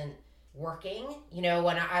that isn't working. You know,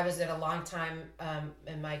 when I was at a long time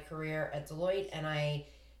in my career at Deloitte, and I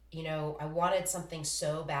wanted something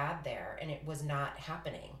so bad there, and it was not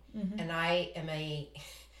happening. And I am a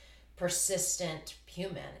persistent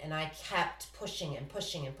human, and I kept pushing and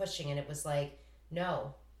pushing and pushing, and it was like,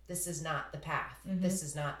 no, this is not the path. This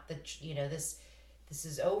is not this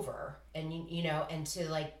is over. And and to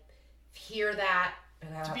like hear that,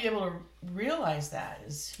 to be able to realize that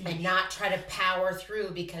is huge. And not try to power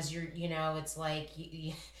through, because you're, it's like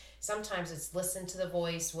you sometimes it's listen to the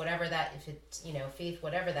voice, whatever that, if it's, faith,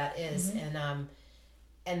 whatever that is.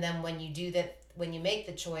 And then when you do that, when you make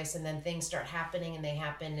the choice, and then things start happening, and they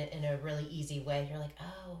happen in a really easy way, you're like,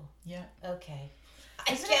 oh, yeah, okay,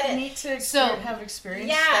 Isn't it neat to have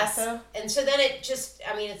experienced that, though? And so then it just,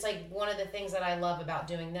 it's like one of the things that I love about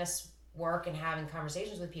doing this work and having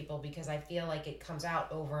conversations with people, because I feel like it comes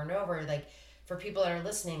out over and over. Like, for people that are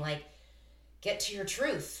listening, like, get to your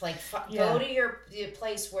truth. Like, go to the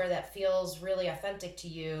place where that feels really authentic to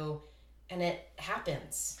you, and it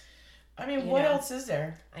happens. I mean, what else is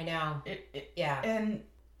there? I know. And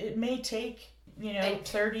it may take,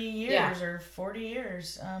 30 years or 40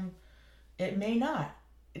 years. It may not.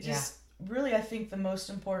 It just really, I think the most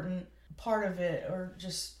important part of it, or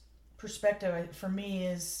just perspective for me,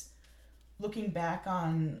 is looking back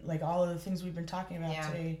on like all of the things we've been talking about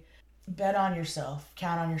today. Bet on yourself.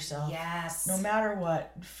 Count on yourself. Yes. No matter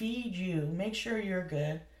what, feed you. Make sure you're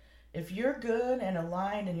good. If you're good and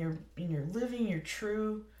aligned, and you're living your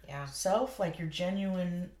true self, like your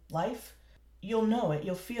genuine life, you'll know it.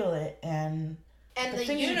 You'll feel it, and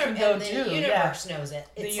the universe knows it.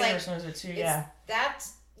 The universe knows it too.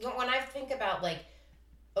 That's when I think about like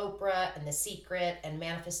Oprah and The Secret and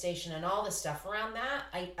manifestation and all the stuff around that.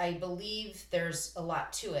 I believe there's a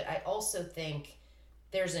lot to it. I also think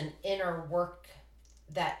there's an inner work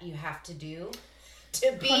that you have to do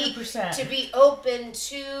to be 100%. To be open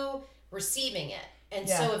to receiving it. And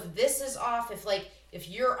so if this is off, if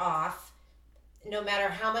you're off, no matter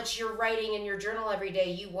how much you're writing in your journal every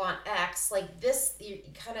day, you want X. Like this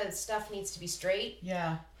kind of stuff needs to be straight.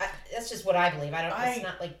 Yeah. That's just what I believe. It's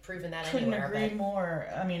not like proven that anywhere. Couldn't agree more.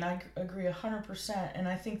 I mean, I agree 100%. And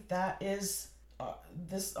I think that is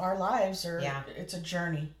our lives are, it's a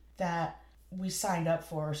journey that we signed up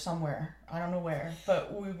for somewhere. I don't know where,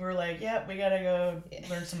 but we were like, yeah, we got to go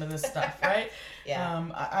learn some of this stuff. Right. Yeah.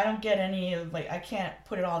 I don't get any of I can't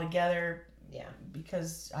put it all together. Yeah.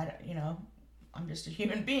 Because I'm just a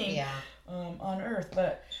human being on earth.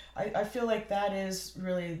 But I feel like that is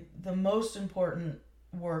really the most important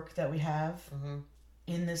work that we have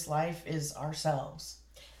in this life is ourselves.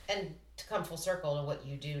 And to come full circle to what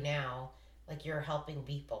you do now, like you're helping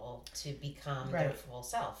people to become their full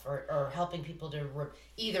self or helping people to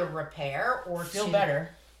either repair or feel better.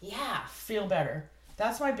 Yeah. Feel better.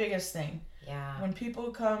 That's my biggest thing. Yeah. When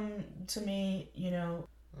people come to me,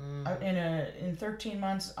 in 13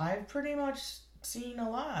 months, I've pretty much seen a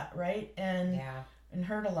lot, right? And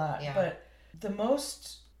heard a lot. Yeah. But the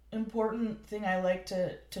most important thing I like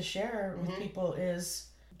to share with people is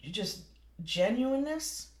just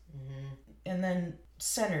genuineness and then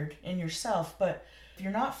centered in yourself. But if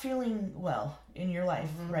you're not feeling well in your life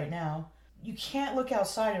right now, you can't look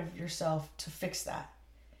outside of yourself to fix that.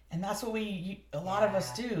 And that's what a lot of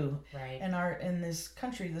us do. Right. In this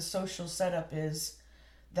country, the social setup is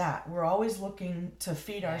that we're always looking to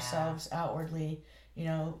feed ourselves outwardly.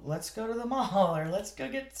 Let's go to the mall or let's go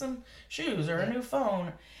get some shoes or a new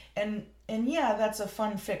phone. And that's a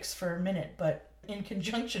fun fix for a minute, but in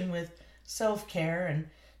conjunction with self-care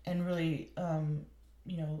and really,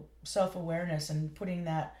 self-awareness and putting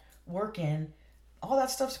that work in, all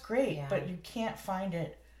that stuff's great, but you can't find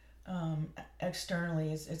it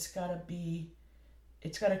externally. It's got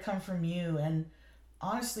to come from you. And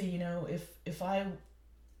honestly, you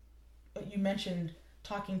mentioned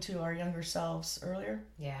talking to our younger selves earlier.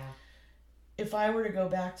 Yeah. If I were to go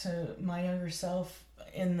back to my younger self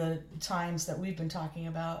in the times that we've been talking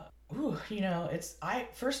about,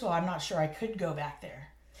 first of all, I'm not sure I could go back there.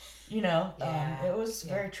 It was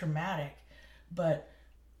very traumatic, but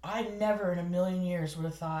I never in a million years would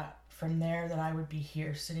have thought from there that I would be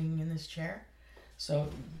here sitting in this chair. So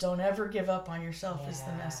don't ever give up on yourself is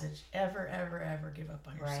the message. Ever, ever, ever give up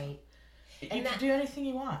on yourself. Right. You can do anything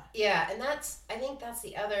you want. Yeah, and I think that's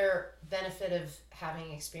the other benefit of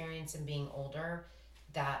having experience and being older,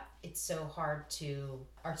 that it's so hard to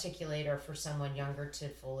articulate or for someone younger to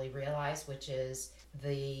fully realize, which is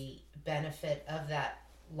the benefit of that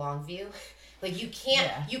long view. Like you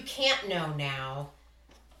can't know now.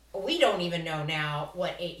 We don't even know now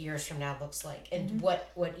what 8 years from now looks like and what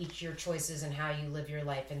each your choices and how you live your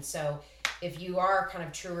life. And so if you are kind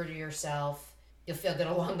of truer to yourself, you'll feel good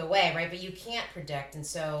along the way, right? But you can't predict. And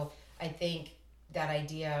so I think that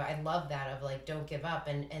idea, I love that of like, don't give up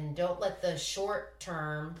and don't let the short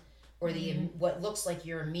term or the what looks like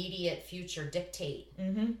your immediate future dictate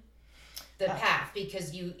the path,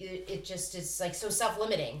 because it just is like so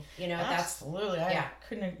self-limiting, Absolutely.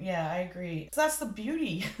 I agree. So that's the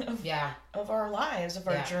beauty of our lives, of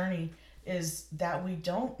our journey, is that we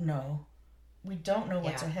don't know. We don't know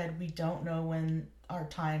what's ahead. We don't know when our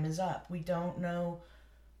time is up. We don't know.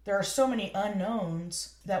 There are so many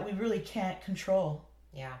unknowns that we really can't control.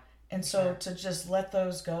 Yeah. And so to just let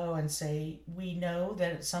those go and say, we know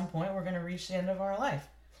that at some point we're going to reach the end of our life.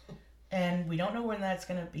 And we don't know when that's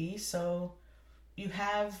going to be. So you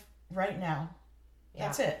have right now. Yeah.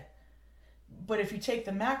 That's it. But if you take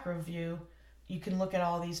the macro view, you can look at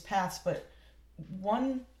all these paths. But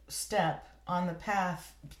one step on the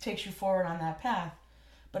path takes you forward on that path.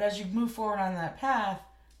 But as you move forward on that path,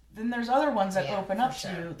 then there's other ones that open up to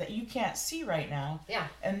you that you can't see right now. Yeah.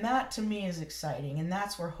 And that to me is exciting. And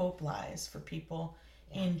that's where hope lies for people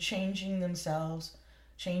in changing themselves,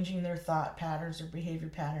 changing their thought patterns or behavior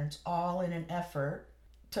patterns, all in an effort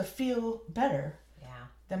to feel better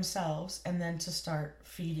themselves and then to start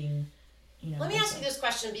feeding, Let me ask you this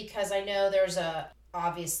question, because I know there's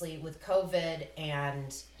obviously with COVID,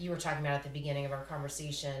 and you were talking about at the beginning of our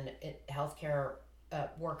conversation, healthcare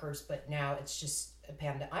workers, but now it's just a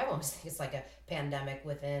pandemic. I almost think it's like a pandemic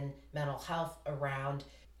within mental health around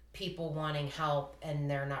people wanting help and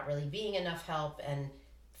there not really being enough help. And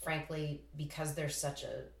frankly, because there's such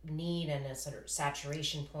a need and a sort of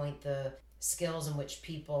saturation point, the skills in which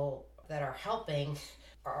people that are helping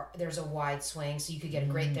there's a wide swing. So you could get a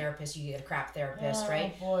great therapist, you could get a crap therapist,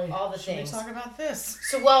 right? Boy. All the Should things. We talk about this?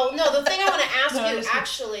 So, the thing I want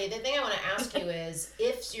to ask you is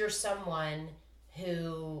if you're someone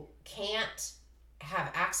who can't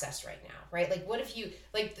have access right now, right? Like, what if you,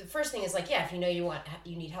 like, the first thing is like, yeah, if you know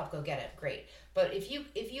you need help, go get it, great. But if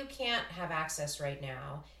you can't have access right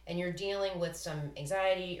now, and you're dealing with some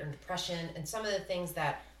anxiety or depression and some of the things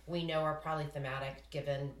that we know are probably thematic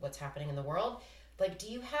given what's happening in the world, like, do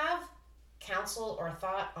you have counsel or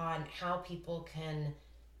thought on how people can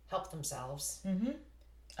help themselves?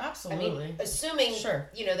 Absolutely. I mean, assuming, Sure.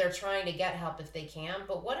 They're trying to get help if they can,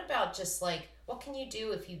 but what about just like, what can you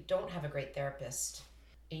do if you don't have a great therapist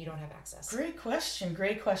and you don't have access? Great question,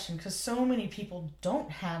 because so many people don't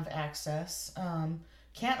have access,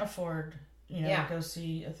 can't afford, to go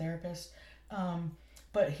see a therapist.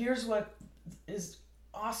 But here's what is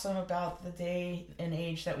awesome about the day and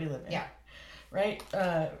age that we live in. Yeah. Right?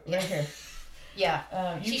 Right here.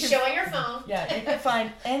 Yeah. She's showing her phone. Yeah, you can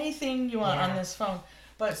find anything you want on this phone.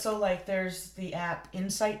 But so, like, there's the app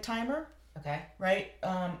Insight Timer. Okay. Right?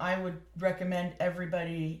 I would recommend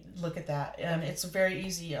everybody look at that. It's very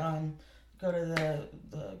easy. Go to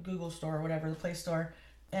the Google store or whatever, the Play Store,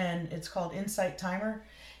 and it's called Insight Timer.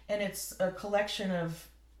 And it's a collection of,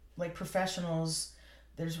 like, professionals.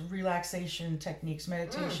 There's relaxation techniques,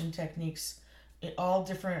 meditation techniques, at all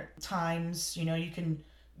different times. You can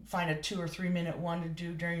find a 2 or 3 minute one to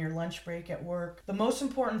do during your lunch break at work. The most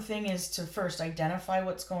important thing is to first identify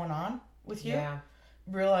what's going on with you. Yeah.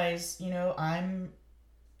 Realize, we're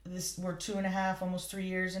 2.5, almost 3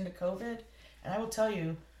 years into COVID, and I will tell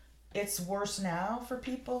you, it's worse now for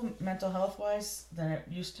people mental health wise than it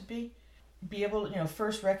used to be. Be able to,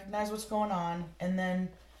 first recognize what's going on, and then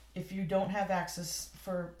if you don't have access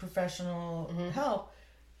for professional help,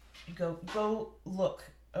 you go look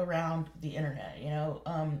around the internet.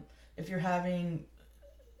 If you're having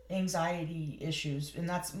anxiety issues, and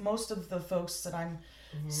that's most of the folks that I'm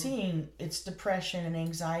seeing, it's depression and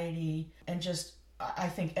anxiety, and just, I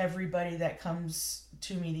think everybody that comes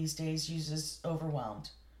to me these days uses overwhelmed.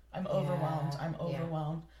 I'm overwhelmed. I'm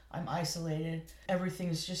overwhelmed. I'm isolated.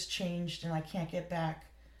 Everything's just changed, and I can't get back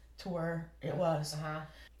to where it was.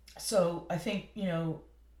 So I think,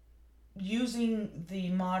 using the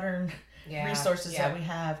modern resources that we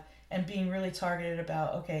have and being really targeted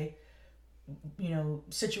about, okay,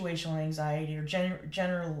 situational anxiety or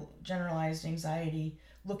generalized anxiety,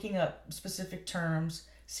 looking up specific terms,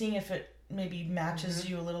 seeing if it maybe matches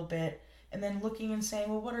you a little bit, and then looking and saying,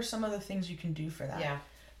 well, what are some of the things you can do for that? Yeah.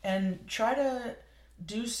 And try to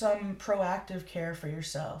do some proactive care for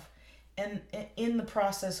yourself. And in the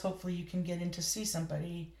process, hopefully you can get in to see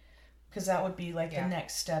somebody, because that would be like the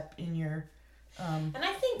next step in your and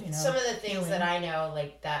I think some of the things healing. that I know,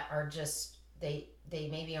 like, that are just, they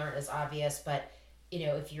maybe aren't as obvious, but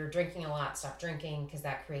if you're drinking a lot, stop drinking, because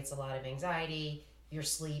that creates a lot of anxiety. Your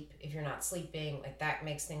sleep, if you're not sleeping, like, that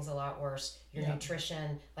makes things a lot worse. Your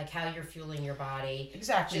nutrition, like how you're fueling your body.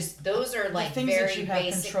 Exactly. Just those are like things very that you have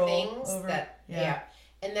basic control things over. that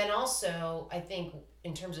And then also, I think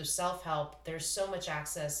in terms of self-help, there's so much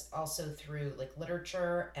access also through like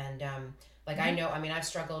literature and I know, I've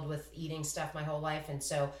struggled with eating stuff my whole life, and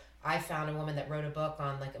so I found a woman that wrote a book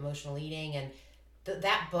on like emotional eating, and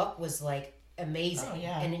that book was like amazing. Oh,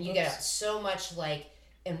 yeah. And then you get so much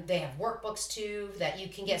and they have workbooks too that you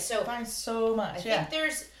can get. So find so much. I think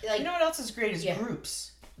there's like, you know what else is great is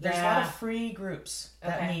groups. There's a lot of free groups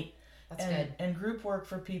that meet. That's good. And group work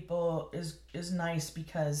for people is nice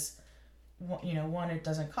because, one, it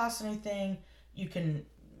doesn't cost anything. You can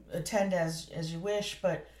attend as you wish,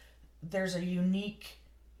 but there's a unique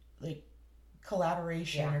like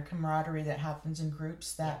collaboration or camaraderie that happens in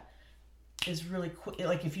groups that is really quick.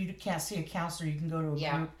 Like, if you can't see a counselor, you can go to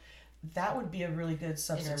a group. That would be a really good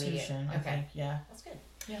substitution, I think. Yeah. That's good.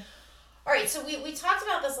 Yeah. All right, so we talked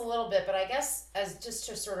about this a little bit, but I guess as just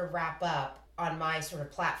to sort of wrap up on my sort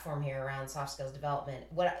of platform here around soft skills development,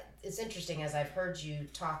 it's interesting as I've heard you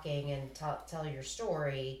talking and tell your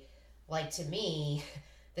story, like, to me,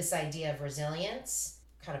 this idea of resilience,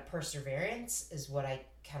 kind of perseverance, is what I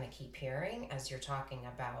kind of keep hearing as you're talking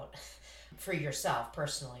about for yourself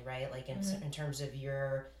personally, right? Like in terms of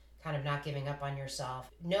your kind of not giving up on yourself.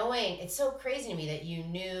 Knowing, it's so crazy to me that you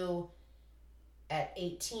knew at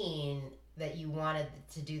 18 that you wanted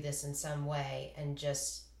to do this in some way and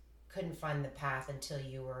just couldn't find the path until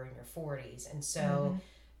you were in your 40s. And so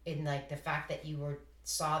in like the fact that you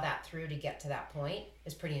saw that through to get to that point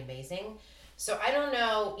is pretty amazing. So I don't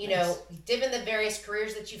know, given the various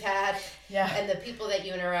careers that you've had and the people that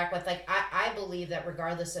you interact with, like I believe that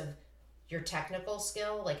regardless of your technical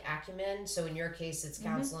skill, like acumen, so in your case it's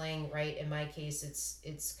counseling, right? In my case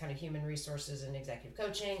it's kind of human resources and executive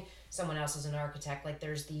coaching. Someone else is an architect. Like,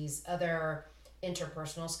 there's these other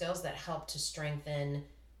interpersonal skills that help to strengthen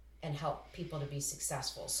and help people to be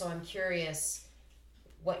successful. So I'm curious,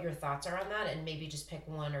 what your thoughts are on that, and maybe just pick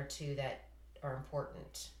one or two that are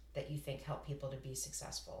important that you think help people to be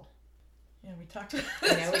successful. Yeah, we talked about we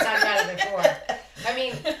talked about it before. I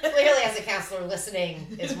mean, clearly as a counselor,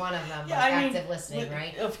 listening is one of them. Yeah, active listening,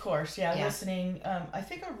 right? Of course, yeah. Listening. I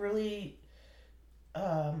think a really,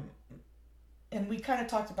 and we kind of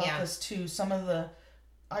talked about this too.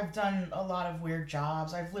 I've done a lot of weird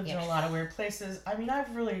jobs. I've lived in a lot of weird places. I mean,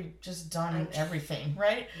 I've really just done everything,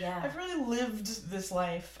 right? Yeah. I've really lived this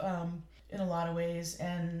life in a lot of ways.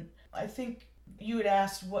 And I think you had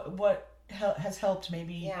asked what has helped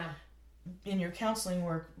maybe in your counseling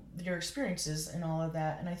work, your experiences and all of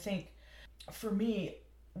that. And I think for me,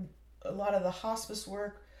 a lot of the hospice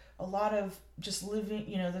work, a lot of just living,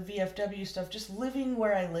 the VFW stuff, just living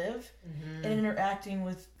where I live and interacting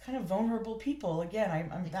with kind of vulnerable people. Again,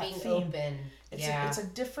 I'm like that being theme. Open. It's a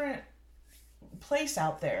different place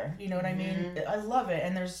out there. You know what I mean? I love it.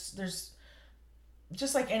 And there's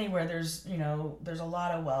just like anywhere, there's a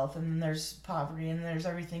lot of wealth and there's poverty and there's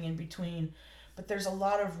everything in between. But there's a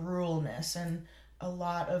lot of ruralness and a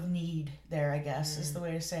lot of need there, I guess, is the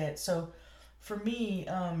way to say it. So for me,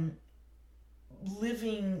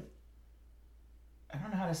 living, I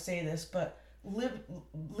don't know how to say this, but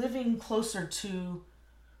living closer to,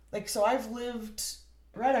 like, so I've lived,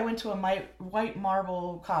 right, I went to a white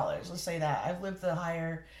marble college, let's say that. I've lived the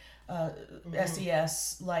higher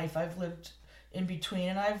SES life. I've lived in between,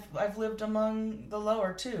 and I've lived among the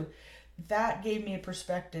lower too. That gave me a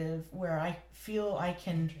perspective where I feel I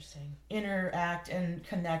can interact and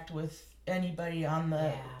connect with anybody on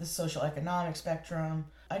the social economic spectrum.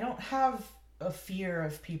 I don't have a fear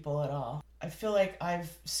of people at all. I feel like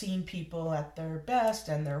I've seen people at their best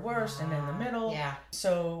and their worst and in the middle. Yeah.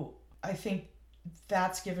 So I think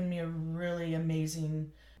that's given me a really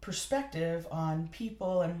amazing perspective on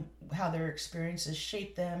people and how their experiences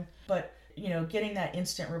shape them. But, getting that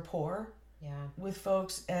instant rapport with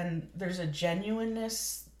folks, and there's a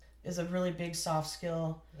genuineness is a really big soft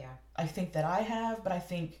skill. Yeah. I think that I have, but I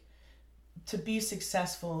think to be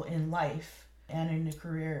successful in life and in a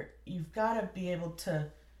career, you've got to be able to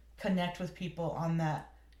connect with people on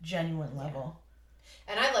that genuine level.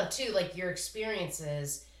 And I love too, like, your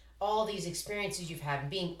experiences, all these experiences you've had, and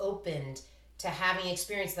being opened to having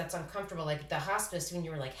experience that's uncomfortable, like the hospice, when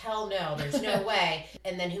you were like, hell no, there's no way.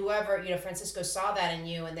 And then whoever, Francisco saw that in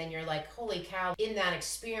you, and then you're like, holy cow, in that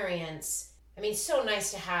experience. I mean, it's so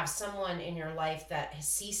nice to have someone in your life that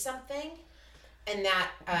sees something. And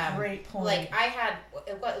that great point. Like, I had,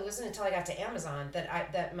 it wasn't until I got to Amazon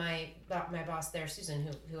that my boss there, Susan,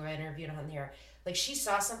 who I interviewed on there, like, she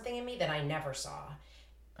saw something in me that I never saw,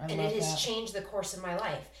 and it has changed the course of my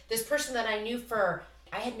life. This person that I knew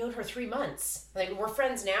I had known her 3 months. Like, we're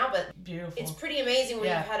friends now, but beautiful. It's pretty amazing when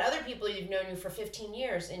you've had other people you've known you for 15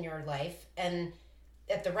 years in your life, and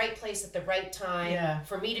at the right place at the right time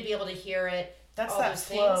for me to be able to hear it. That's all that those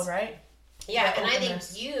flow, things. right? Yeah, that and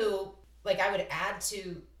openness. I think you, like, I would add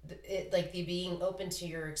to it, like, the being open to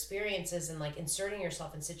your experiences and, like, inserting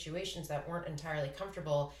yourself in situations that weren't entirely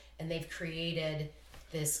comfortable, and they've created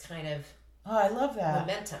this kind of I love that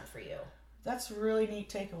momentum for you. That's a really neat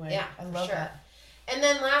takeaway. Yeah, I love that. And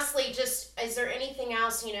then lastly, just, is there anything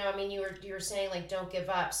else, I mean, you were saying, like, don't give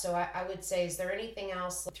up. So I would say, is there anything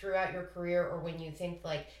else throughout your career, or when you think,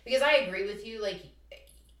 like, because I agree with you, like,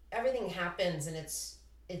 everything happens and it's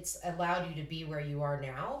allowed you to be where you are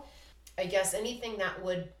now. I guess anything that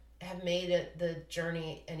would have made the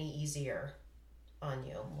journey any easier on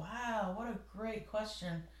you. Wow, what a great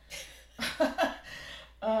question.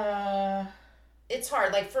 It's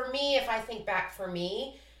hard. Like, for me, if I think back for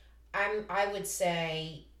me, I would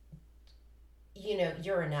say,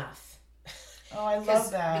 you're enough. Oh, I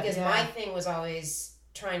love that. Because my thing was always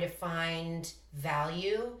trying to find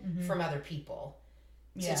value from other people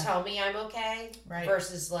to tell me I'm okay,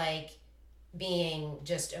 versus, like, being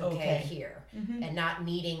just okay here and not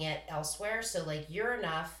needing it elsewhere. So, like, you're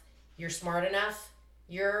enough, you're smart enough,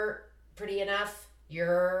 you're pretty enough,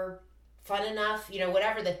 you're fun enough,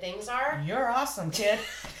 whatever the things are. You're awesome, kid.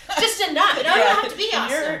 Just enough. You don't have to be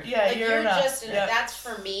awesome. You're enough. Just enough. That's,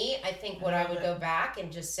 for me, I think what I would go back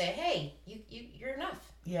and just say, hey, you're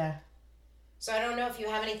enough. Yeah. So I don't know if you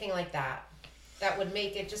have anything like that would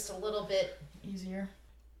make it just a little bit easier.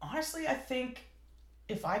 Honestly, I think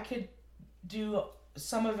if I could do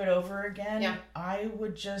some of it over again, I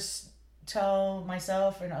would just tell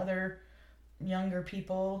myself and other younger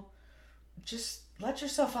people, just let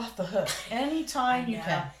yourself off the hook anytime you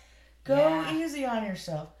can. Go easy on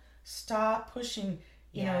yourself. Stop pushing.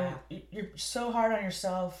 You know, you're so hard on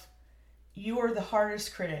yourself. You are the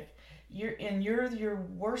hardest critic. you're your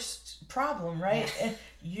worst problem, right? And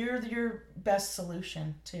you're your best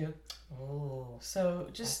solution too. Ooh, So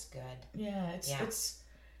just that's good. yeah, it's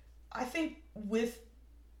I think with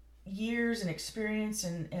years and experience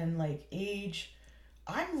and like age,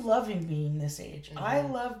 I'm loving being this age. I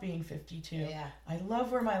love being 52. Yeah. I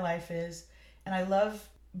love where my life is, and I love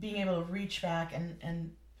being able to reach back and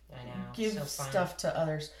I know. give So fun. stuff to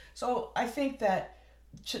others. So I think that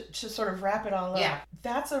to sort of wrap it all up,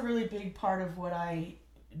 that's a really big part of what I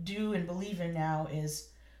do and believe in now is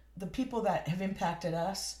the people that have impacted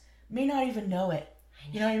us may not even know it.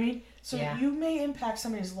 You know what I mean? So you may impact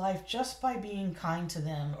somebody's life just by being kind to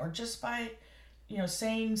them or just by,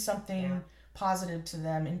 saying something positive to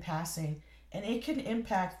them in passing. And it can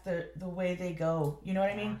impact the way they go. You know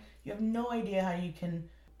what I mean? You have no idea how you can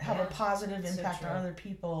have a positive impact on other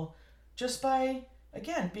people just by,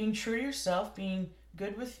 again, being true to yourself, being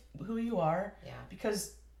good with who you are. Yeah.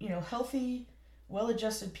 Because, healthy,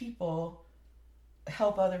 well-adjusted people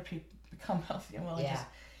help other people become healthy and well-adjusted.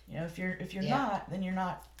 If you're not, then you're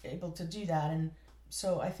not able to do that. And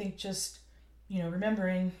so I think just,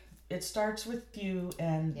 remembering it starts with you,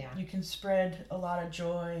 and you can spread a lot of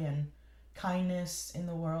joy and kindness in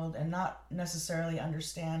the world and not necessarily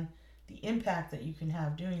understand the impact that you can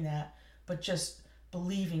have doing that, but just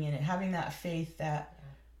believing in it, having that faith that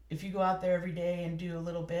if you go out there every day and do a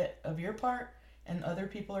little bit of your part and other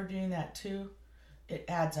people are doing that too, it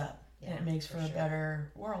adds up and it makes for a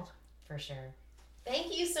better world. For sure.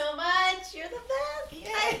 Thank you so much. You're the best.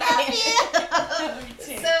 Yay. I love you.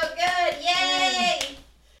 So good. Yay.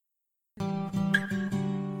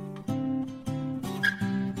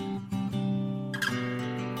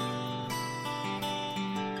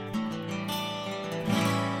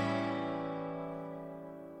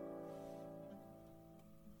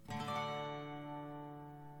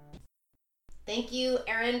 Thank you,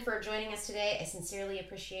 Erin, for joining us today. I sincerely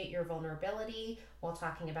appreciate your vulnerability while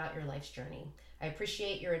talking about your life's journey. I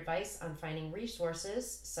appreciate your advice on finding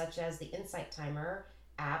resources such as the Insight Timer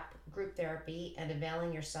app, group therapy, and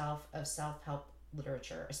availing yourself of self-help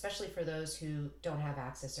literature, especially for those who don't have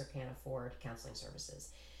access or can't afford counseling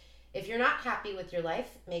services. If you're not happy with your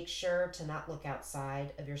life, make sure to not look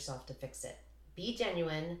outside of yourself to fix it. Be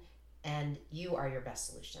genuine, and you are your best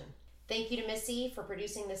solution. Thank you to Missy for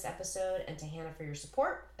producing this episode and to Hannah for your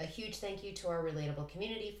support. A huge thank you to our Relatable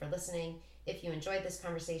community for listening. If you enjoyed this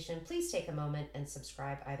conversation, please take a moment and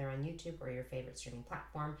subscribe either on YouTube or your favorite streaming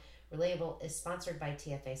platform. Relatable is sponsored by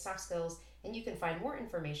TFA Soft Skills, and you can find more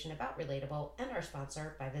information about Relatable and our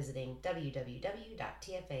sponsor by visiting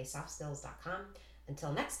www.tfasoftskills.com.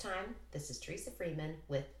 Until next time, this is Teresa Freeman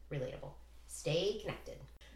with Relatable. Stay connected.